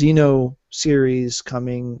with the Xeno series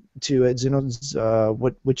coming to it,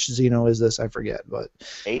 which Xeno is this? I forget, but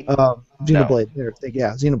Eight? Xenoblade. There,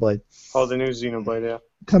 Xenoblade Oh, the new Xenoblade, yeah.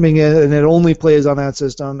 coming in, and it only plays on that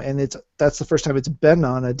system, and that's the first time it's been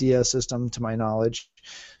on a DS system, to my knowledge.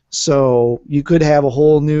 So you could have a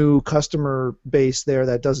whole new customer base there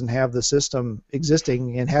that doesn't have the system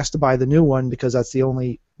existing and has to buy the new one because that's the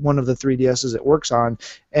only one of the 3DSs it works on,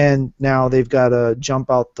 and now they've got to jump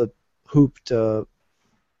out the hoop to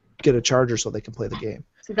get a charger so they can play the game.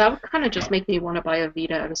 So that would kind of just make me want to buy a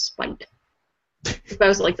Vita out of spite. If I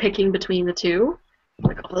was like picking between the two,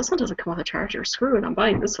 like, oh, this one doesn't come with a charger. Screw it, I'm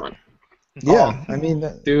buying this one. Yeah, I mean,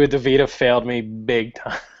 Dude, the Vita failed me big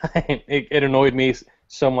time. It annoyed me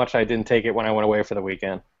so much I didn't take it when I went away for the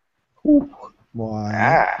weekend. why?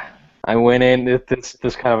 Ah. I went in. This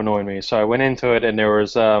kind of annoyed me. So I went into it, and there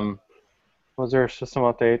was there a system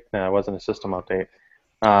update? No, it wasn't a system update.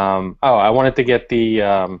 I wanted to get the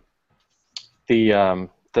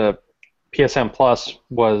PSN Plus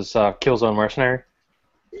was Killzone Mercenary.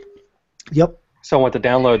 Yep. So I went to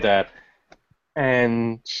download that,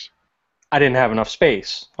 and I didn't have enough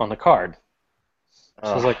space on the card.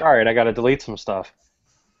 So I was like, all right, I got to delete some stuff.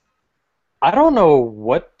 I don't know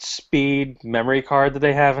what speed memory card that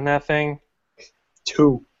they have in that thing.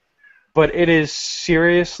 2. But it is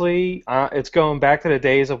seriously, it's going back to the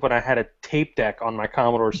days of when I had a tape deck on my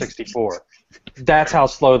Commodore 64. That's how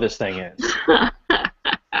slow this thing is.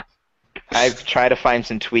 I've tried to find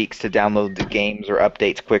some tweaks to download the games or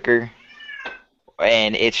updates quicker,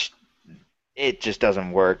 and it just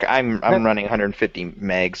doesn't work. I'm running 150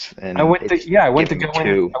 megs, and I went to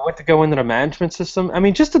go into the management system. I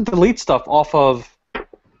mean, just to delete stuff off of,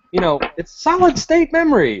 it's solid state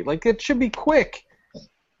memory. Like, it should be quick.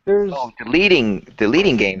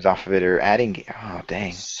 Deleting games off of it or adding. Oh,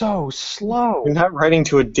 dang. So slow. You're not writing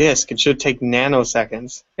to a disk. It should take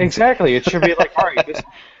nanoseconds. Exactly. It should be like, all right, just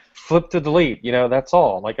flip to delete. That's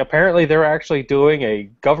all. Like, apparently they're actually doing a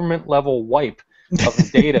government-level wipe of the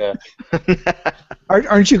data.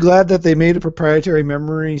 Aren't you glad that they made a proprietary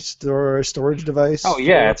memory storage device? Oh,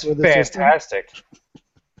 yeah, it's fantastic.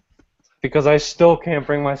 Because I still can't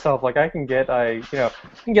bring myself. Like, I can get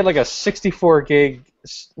like a 64 gig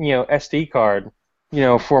SD card,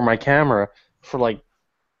 for my camera for like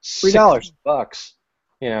 $3.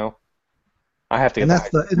 $6. I have to get that's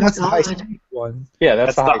the high speed one. Yeah,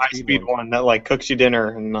 that's the high speed one that like cooks you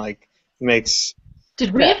dinner and like makes.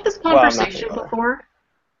 Did we have this conversation before?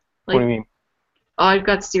 What do you mean? I've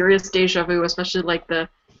got serious deja vu, especially like I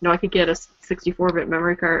could get a 64-bit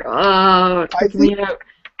memory card. Oh, it freaked me out.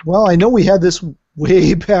 Well, I know we had this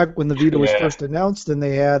way back when the Vita was first announced, and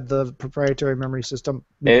they had the proprietary memory system.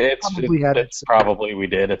 Probably we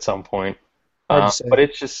did at some point. But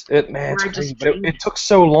it's just, it's crazy. But it took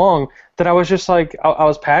so long that I was just like, I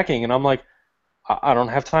was packing, and I'm like, I don't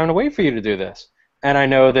have time to wait for you to do this. And I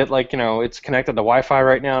know that, like, it's connected to Wi-Fi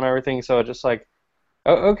right now and everything, so it's just like,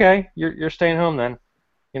 oh, okay, you're staying home then.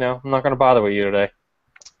 I'm not going to bother with you today.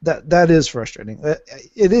 That is frustrating.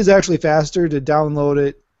 It is actually faster to download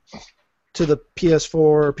it to the PS4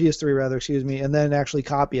 or PS3 rather, and then actually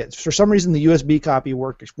copy it. For some reason, the USB copy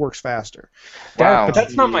works faster. Wow. But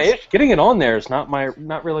that's not my issue. Getting it on there is not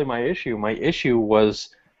really my issue. My issue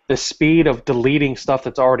was the speed of deleting stuff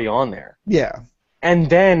that's already on there. Yeah. And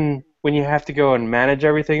then when you have to go and manage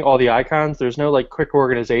everything, all the icons, there's no like quick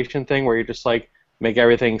organization thing where you just like make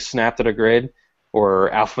everything snap to the grid or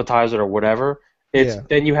alphabetize it or whatever.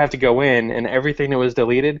 Then you have to go in, and everything that was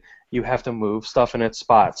deleted, you have to move stuff in its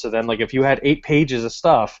spot. So then, like, if you had 8 pages of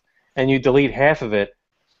stuff, and you delete half of it,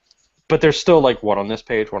 but there's still, like, one on this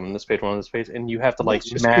page, one on this page, one on this page, and you have to, like,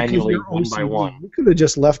 manually, one by one. You could have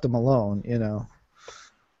just left them alone, No,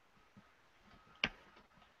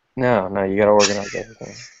 you got to organize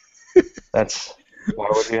everything. Why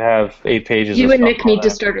would you have 8 pages You of and stuff Nick need to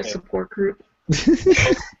start a support group.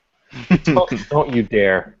 Don't you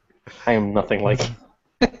dare. I am nothing like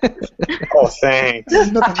Oh, thanks.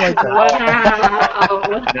 Nothing like that.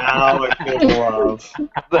 Wow. Now I feel love.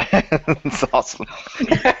 That's awesome.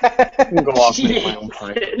 I can go off and make my own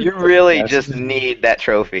fight. You really just need that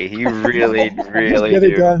trophy. You really, really Just get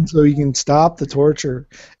it do. done so you can stop the torture.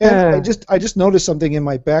 And I just noticed something in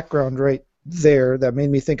my background right there that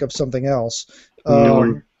made me think of something else.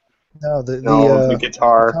 The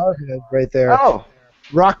guitar head right there. Oh.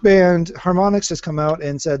 Rock Band Harmonix has come out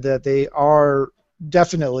and said that they are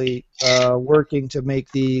definitely working to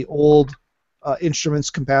make the old instruments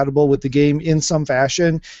compatible with the game in some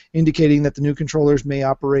fashion, indicating that the new controllers may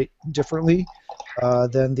operate differently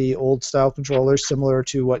than the old style controllers, similar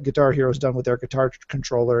to what Guitar Hero's done with their guitar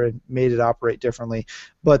controller and made it operate differently.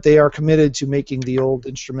 But they are committed to making the old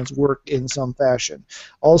instruments work in some fashion.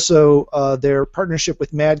 Also, their partnership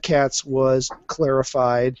with Mad Catz was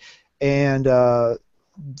clarified, and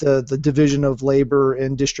the division of labor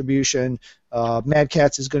and distribution, Mad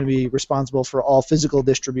Catz is going to be responsible for all physical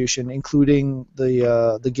distribution, including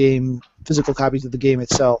the game, physical copies of the game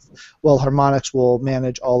itself, while Harmonix will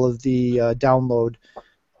manage all of the download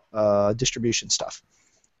distribution stuff.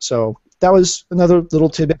 So that was another little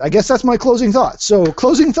tidbit. I guess that's my closing thoughts. So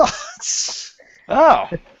closing thoughts. Oh.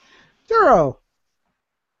 Duro.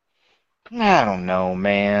 I don't know,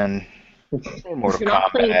 man. You're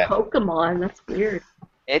not playing Pokemon. That's weird.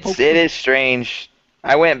 It is strange.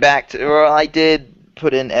 I went back to, well, I did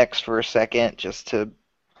put in X for a second just to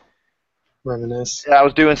reminisce. I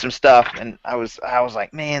was doing some stuff, and I was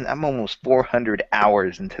like, man, I'm almost 400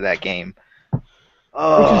 hours into that game. Which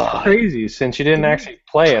is crazy, since you didn't actually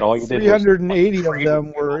play it. All you did 380 of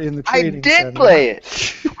them were in the trading center. I did play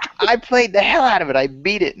it. I played the hell out of it. I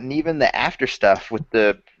beat it, and even the after stuff with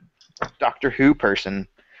the Doctor Who person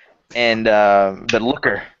and the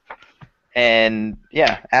Looker. And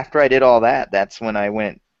yeah, after I did all that, that's when I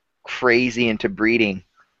went crazy into breeding.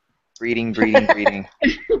 Breeding.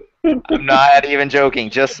 I'm not even joking.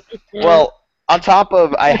 Well, on top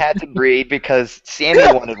of I had to breed because Sandy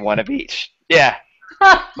wanted one of each. Yeah.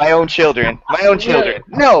 My own children. My own children.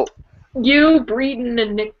 No. You, Breeden,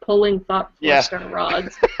 and Nick pulling thought Yeah. star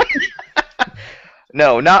rods.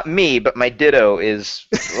 No, not me, but my Ditto is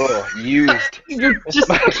used. You're just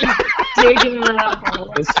digging that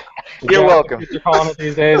hole. You're welcome. You're calling it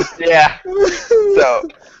these days. Yeah. So,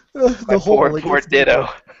 the my whole poor Ditto.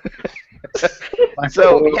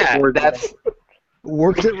 So, yeah, that's...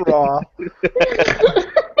 Worked it raw.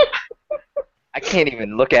 I can't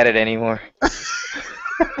even look at it anymore.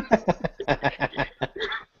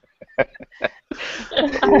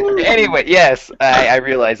 Anyway, yes, I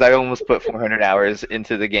realized I almost put 400 hours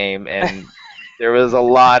into the game, and there was a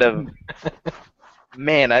lot of...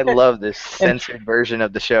 Man, I love this censored version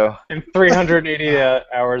of the show. And 380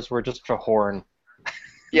 hours were just a horn.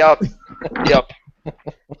 Yup.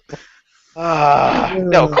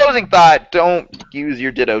 No, closing thought, don't use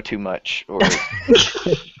your Ditto too much, or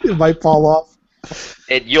It might fall off.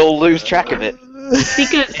 you'll lose track of it.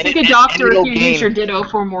 Seek a and doctor it'll if you gain- use your Ditto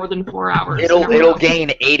for more than 4 hours. It'll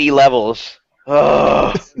gain 80 levels.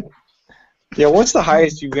 Ugh. Yeah, what's the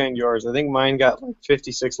highest you gained yours? I think mine got like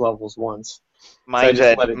 56 levels once. Mine's so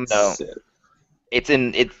I at just let it no.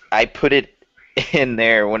 sit. I put it in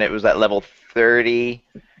there when it was at level 30,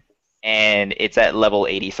 and it's at level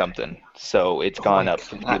 80 something. So it's gone up a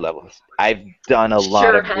few levels. I've done a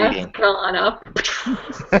lot of reading. Gone up.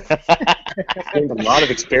 Gained a lot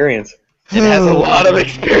of experience. It has a lot of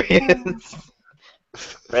experience.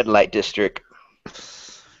 Red light district.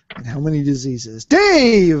 And how many diseases?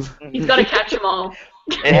 Dave! He's got to catch them all.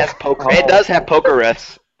 It has poker. It does have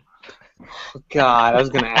Pokerus. God, I was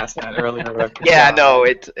gonna ask that earlier. But I forgot. Yeah, no,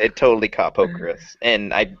 it totally caught Pokerus,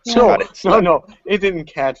 and I caught it. No, it didn't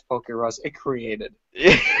catch Pokerus. It created.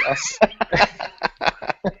 Yes.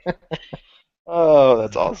 Oh,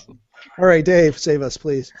 that's awesome. All right, Dave, save us,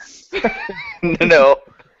 please. No.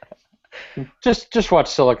 Just watch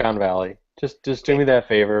Silicon Valley. Just do me that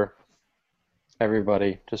favor.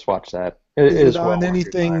 Everybody, just watch that. Is it well on worth your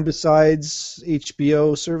anything time. besides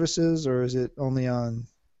HBO services, or is it only on...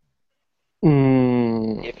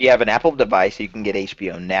 If you have an Apple device, you can get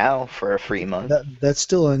HBO Now for a free month. That's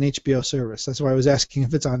still an HBO service. That's why I was asking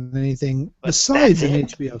if it's on anything But besides an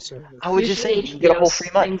that's HBO service. I would just say you can get a whole free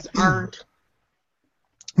month. Things aren't.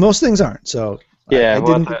 Most things aren't, so Yeah, I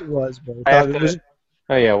well, didn't think it was, but I I have thought it to- was...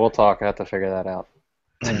 Oh yeah, we'll talk. I have to figure that out.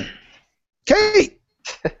 Kate!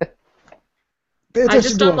 Pay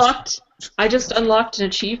attention to us. I just unlocked an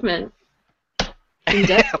achievement. In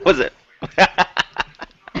Death. Was it?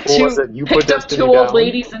 What was it? You put picked up Destiny two old down?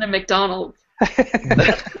 ladies in a McDonald's.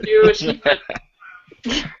 New achievement.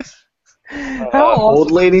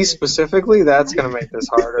 Old ladies specifically? That's gonna make this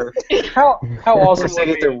harder. How awesome Unless they would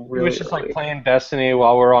get it there be if we really was just like early. playing Destiny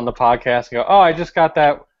while we're on the podcast and go, oh, I just got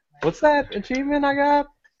that. What's that achievement I got?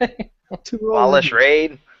 Flawless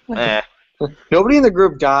raid? Eh. Nobody in the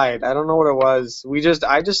group died. I don't know what it was.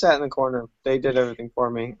 I just sat in the corner. They did everything for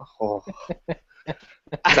me. Oh.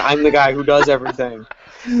 'Cause I'm the guy who does everything.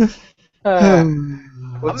 I'm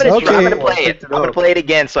gonna play it. I'm gonna up. play it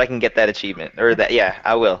again so I can get that achievement. Or that, yeah,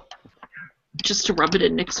 I will. Just to rub it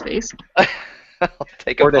in Nick's face. I'll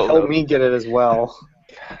take a Or to photo. help me get it as well.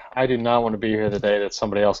 I do not want to be here the day that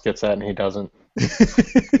somebody else gets that and he doesn't.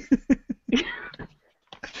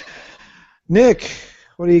 Nick,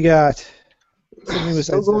 what do you got? Something Still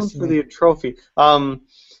besides going Destiny. for the trophy.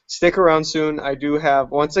 Stick around soon. I do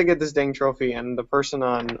have, once I get this dang trophy and the person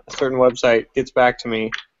on a certain website gets back to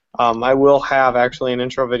me, I will have actually an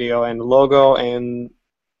intro video and logo, and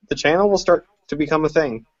the channel will start to become a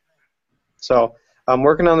thing. So I'm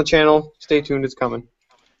working on the channel. Stay tuned. It's coming.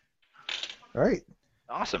 All right.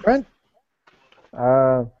 Awesome. Brent?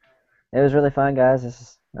 It was really fun,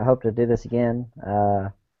 guys. I hope to do this again.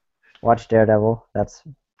 Watch Daredevil. That's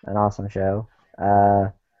an awesome show.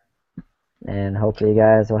 And hopefully you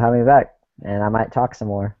guys will have me back, and I might talk some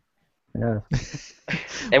more. Who knows?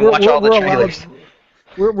 And watch all the allowed- trailers.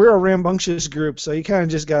 We're a rambunctious group, so you kind of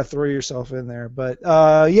just got to throw yourself in there. But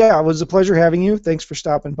yeah, it was a pleasure having you. Thanks for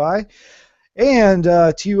stopping by. And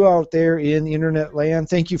to you out there in the internet land,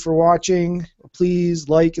 thank you for watching. Please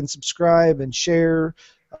like and subscribe and share.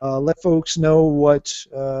 Let folks know what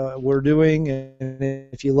we're doing, and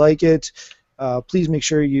if you like it, please make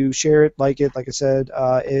sure you share it, like I said,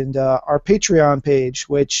 and our Patreon page,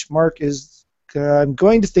 which Mark is. I'm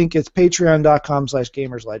going to think it's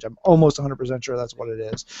patreon.com/gamersledge. I'm almost 100% sure that's what it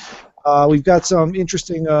is. We've got some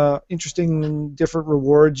interesting different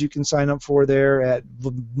rewards you can sign up for there at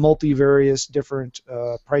multivarious different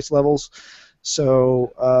price levels.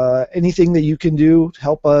 So anything that you can do to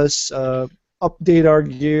help us update our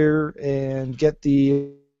gear and get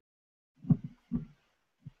the...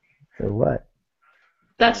 For what?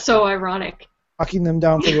 That's so ironic. Knocking them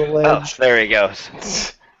down from the Oh, ledge. there he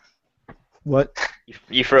goes. What?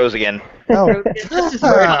 You froze again. Oh. Just as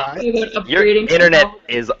we're talking about Your upgrading internet technology.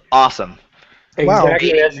 is awesome. Wow.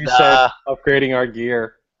 Exactly as you said, upgrading our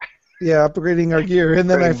gear. Yeah, upgrading our gear, and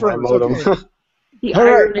then I Upgrading my froze. modem. Okay. The All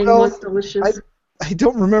right, ironing well, was delicious. I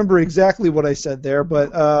don't remember exactly what I said there,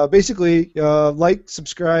 but basically, like,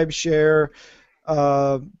 subscribe, share,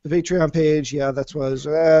 the Patreon page. Yeah, that's what I was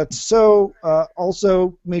at. So,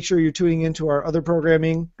 also make sure you're tuning into our other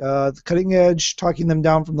programming, the Cutting Edge, Talking Them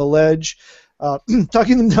Down from the Ledge.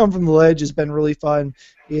 Talking Them Down from the Ledge has been really fun.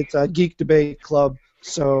 It's a Geek Debate Club,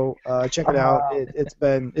 so check it out. It's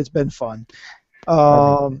been fun.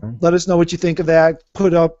 Let us know what you think of that.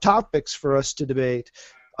 Put up topics for us to debate.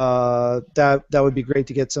 That would be great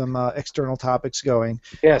to get some external topics going.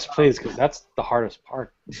 Yes, please, because that's the hardest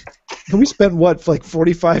part. And we spent what, like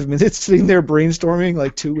 45 minutes sitting there brainstorming,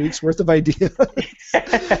 like 2 weeks worth of ideas.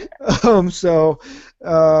 So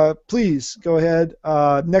please go ahead.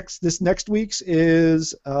 This next week's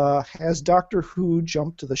is Has Doctor Who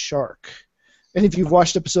Jumped the Shark? And if you've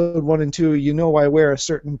watched episode 1 and 2, you know I wear a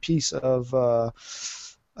certain piece of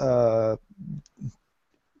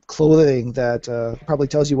clothing that probably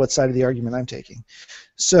tells you what side of the argument I'm taking.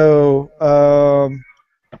 So,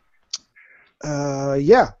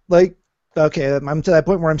 yeah, like, okay, I'm to that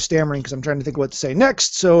point where I'm stammering because I'm trying to think what to say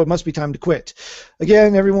next, so it must be time to quit.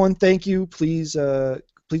 Again, everyone, thank you. Please let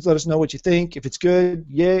us know what you think. If it's good,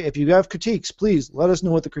 yay. If you have critiques, please let us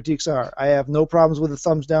know what the critiques are. I have no problems with a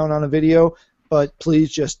thumbs down on a video, but please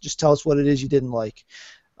just tell us what it is you didn't like.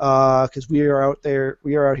 Because we are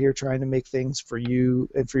out here trying to make things for you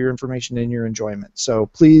and for your information and your enjoyment. So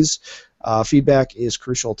please, feedback is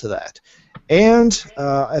crucial to that. And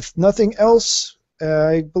if nothing else,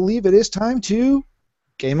 I believe it is time to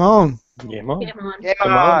game on. Game on. Game on. Game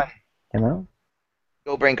on. You know?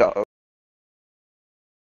 Go Brinko.